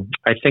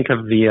 I think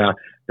of the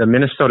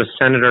Minnesota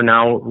senator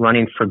now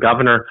running for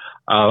governor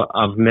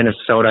of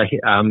Minnesota.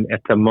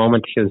 At the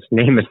moment, his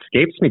name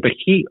escapes me, but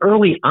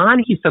early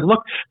on, he said,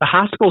 look, the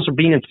hospitals are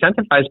being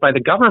incentivized by the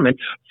government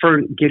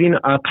for getting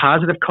a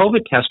positive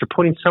COVID test or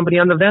putting somebody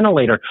on the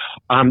ventilator.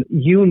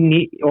 You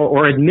need,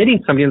 or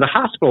admitting somebody in the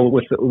hospital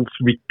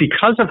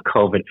because of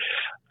COVID.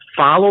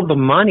 Follow the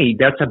money.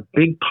 That's a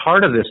big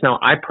part of this. Now,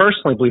 I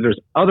personally believe there's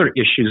other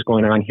issues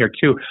going on here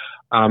too,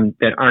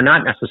 that are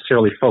not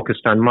necessarily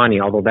focused on money,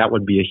 although that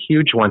would be a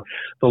huge one.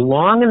 The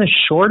long and the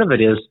short of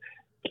it is,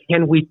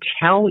 can we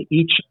tell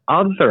each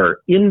other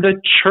in the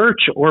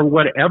church or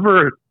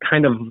whatever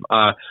kind of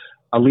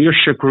a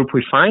leadership group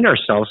we find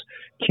ourselves,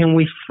 can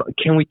we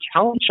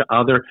tell each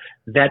other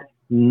that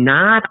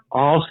not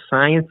all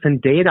science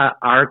and data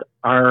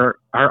are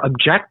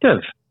objective?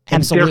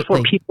 Absolutely. And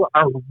therefore, people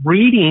are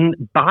reading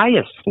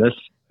biasness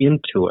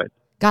into it.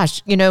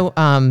 Gosh,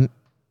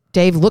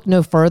 Dave, look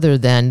no further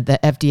than the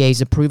FDA's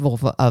approval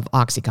of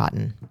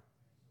OxyContin.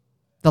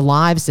 The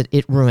lives that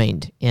it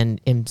ruined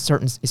in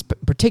certain,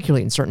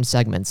 particularly in certain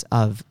segments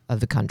of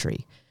the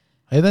country.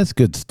 Hey, that's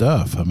good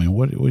stuff. I mean,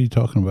 what are you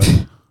talking about?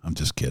 I'm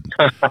just kidding.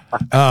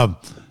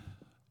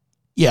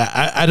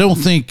 Yeah, I don't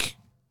think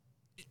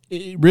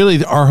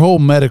really our whole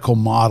medical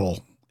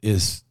model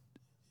is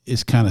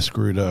kind of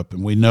screwed up,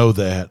 and we know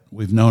that.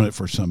 We've known it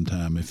for some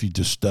time. If you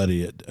just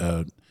study it,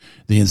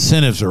 the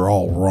incentives are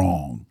all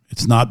wrong.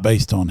 It's not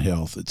based on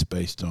health. It's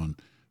based on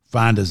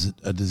find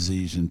a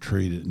disease and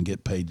treat it and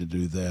get paid to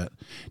do that.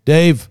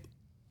 Dave,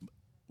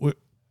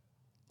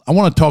 I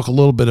want to talk a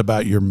little bit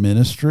about your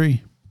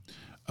ministry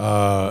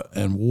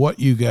and what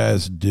you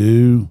guys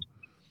do,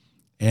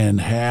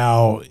 and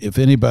how, if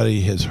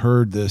anybody has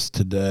heard this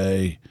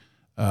today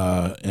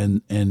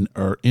and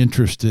are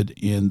interested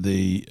in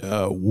the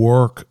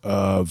work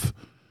of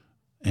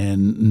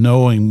and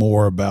knowing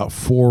more about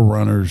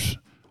Forerunners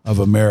of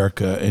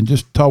America, and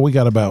just talk, we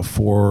got about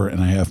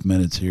 4.5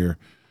 minutes here.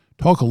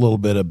 Talk a little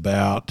bit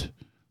about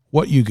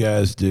what you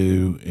guys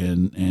do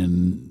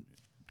and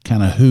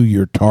kind of who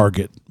your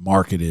target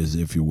market is,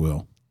 if you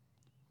will.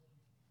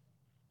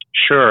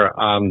 Sure.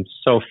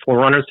 So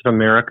Forerunners of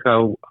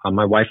America,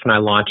 my wife and I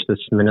launched this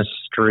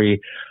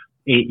ministry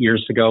 8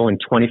 years ago in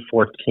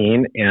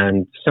 2014.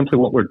 And simply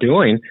what we're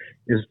doing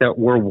is that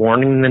we're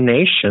warning the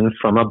nation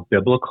from a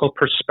biblical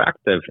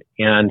perspective.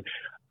 And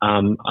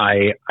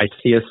I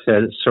see us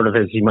as sort of,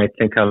 as you might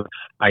think of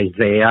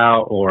Isaiah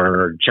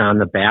or John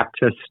the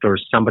Baptist or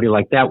somebody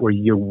like that, where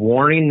you're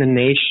warning the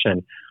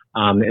nation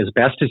as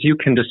best as you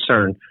can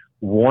discern,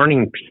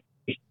 warning people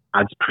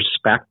God's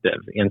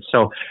perspective. And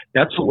so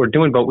that's what we're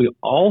doing. But we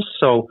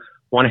also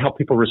want to help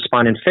people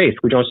respond in faith.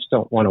 We just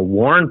don't want to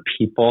warn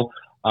people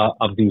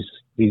of these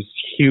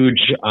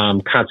huge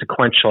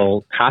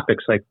consequential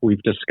topics like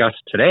we've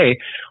discussed today.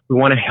 We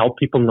want to help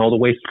people know the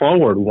way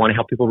forward. We want to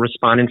help people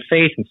respond in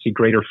faith and see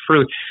greater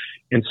fruit.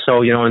 And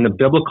so, in the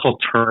biblical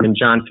term in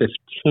John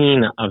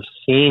 15 of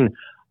seeing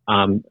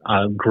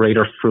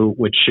greater fruit,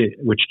 which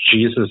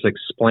Jesus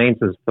explains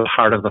as the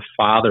heart of the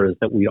Father, is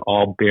that we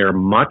all bear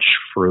much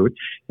fruit.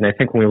 And I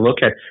think when we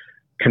look at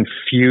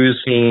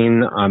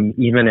confusing,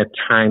 even at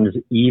times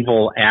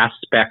evil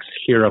aspects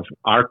here of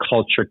our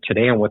culture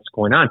today and what's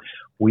going on,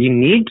 we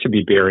need to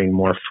be bearing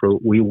more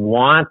fruit. We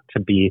want to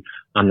be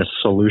on the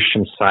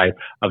solution side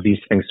of these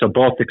things. So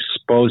both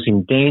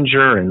exposing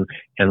danger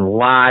and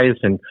lies,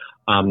 and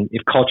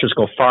if cultures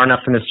go far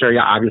enough in this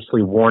area,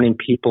 obviously warning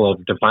people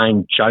of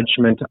divine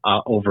judgment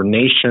over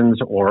nations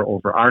or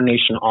over our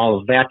nation, all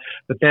of that.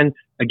 But then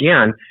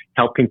again,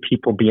 helping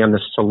people be on the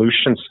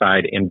solution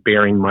side and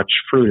bearing much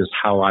fruit is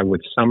how I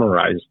would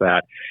summarize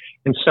that.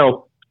 And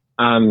so,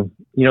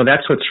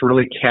 that's what's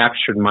really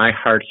captured my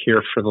heart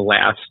here for the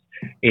last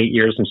 8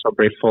 years. I'm so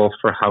grateful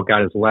for how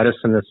God has led us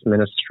in this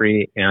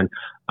ministry. And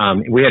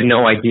we had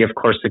no idea, of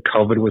course, that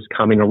COVID was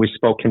coming, or we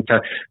spoke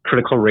into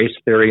critical race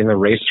theory and the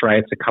race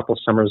riots a couple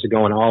summers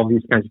ago and all of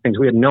these kinds of things.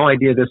 We had no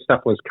idea this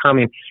stuff was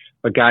coming,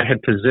 but God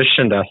had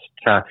positioned us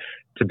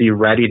to be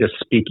ready to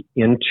speak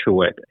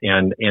into it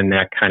and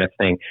that kind of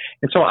thing.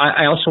 And so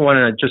I also want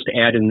to just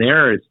add in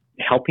there is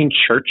helping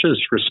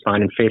churches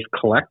respond in faith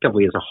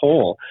collectively as a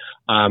whole,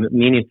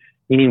 meaning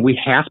we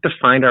have to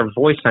find our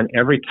voice on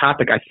every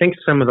topic. I think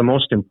some of the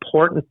most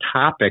important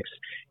topics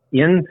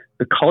in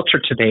the culture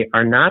today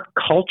are not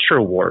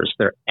culture wars.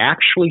 They're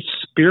actually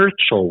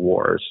spiritual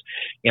wars.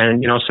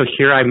 And, so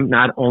here I'm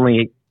not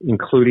only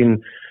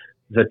including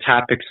the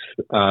topics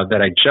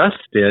that I just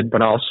did,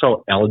 but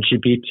also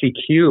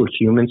LGBTQ,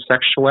 human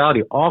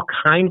sexuality, all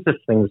kinds of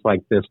things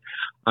like this,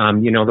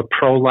 the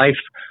pro-life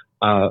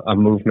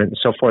movement and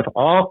so forth.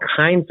 All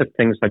kinds of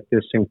things like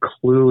this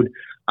include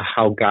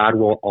how God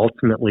will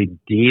ultimately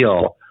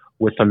deal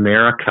with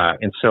America.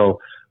 And so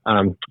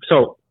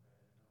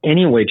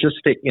anyway,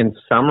 just in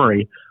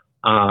summary,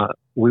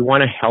 we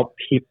want to help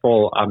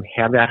people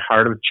have that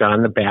heart of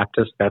John the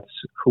Baptist. That's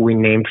who we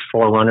named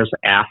forerunners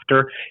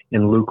after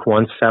in Luke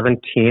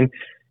 1:17.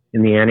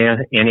 In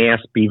the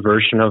NASB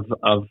version of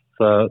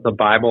the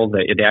Bible,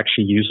 that it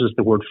actually uses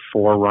the word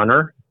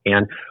forerunner.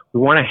 And we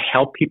want to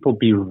help people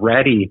be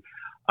ready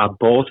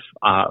both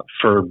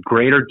for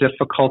greater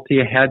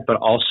difficulty ahead, but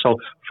also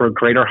for a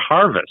greater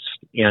harvest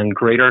and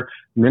greater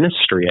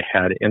ministry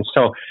ahead. And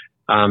so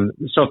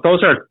if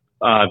those are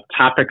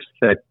topics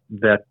that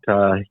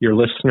your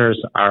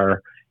listeners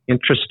are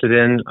interested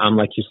in,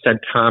 like you said,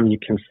 Tom, you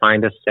can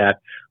find us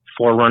at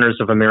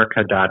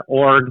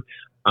forerunnersofamerica.org.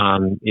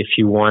 If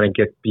you want to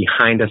get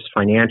behind us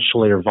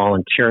financially or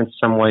volunteer in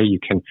some way, you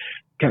can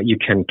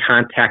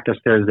contact us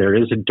there. There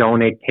is a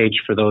donate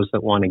page for those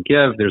that want to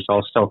give. There's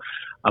also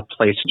a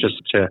place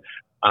just to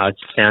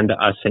send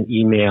us an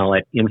email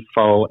at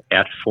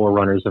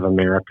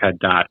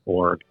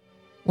info@forerunnersofamerica.org.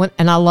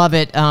 And I love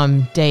it,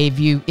 Dave.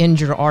 You end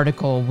your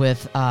article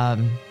with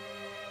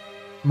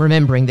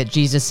remembering that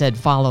Jesus said,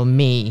 "Follow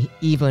me,"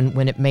 even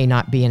when it may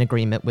not be in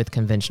agreement with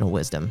conventional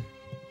wisdom.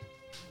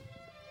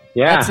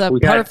 Yeah, that's a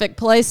perfect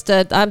place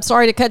to. I'm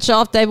sorry to cut you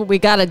off, David. We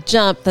got to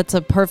jump. That's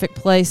a perfect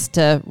place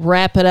to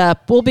wrap it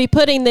up. We'll be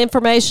putting the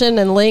information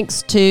and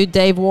links to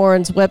Dave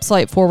Warren's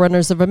website,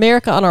 Forerunners of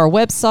America, on our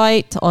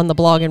website on the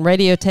blog and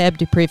radio tab,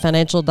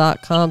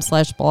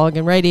 dupreefinancial.com/blog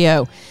and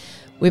radio.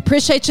 We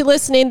appreciate you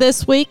listening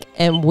this week,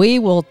 and we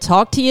will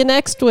talk to you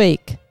next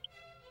week.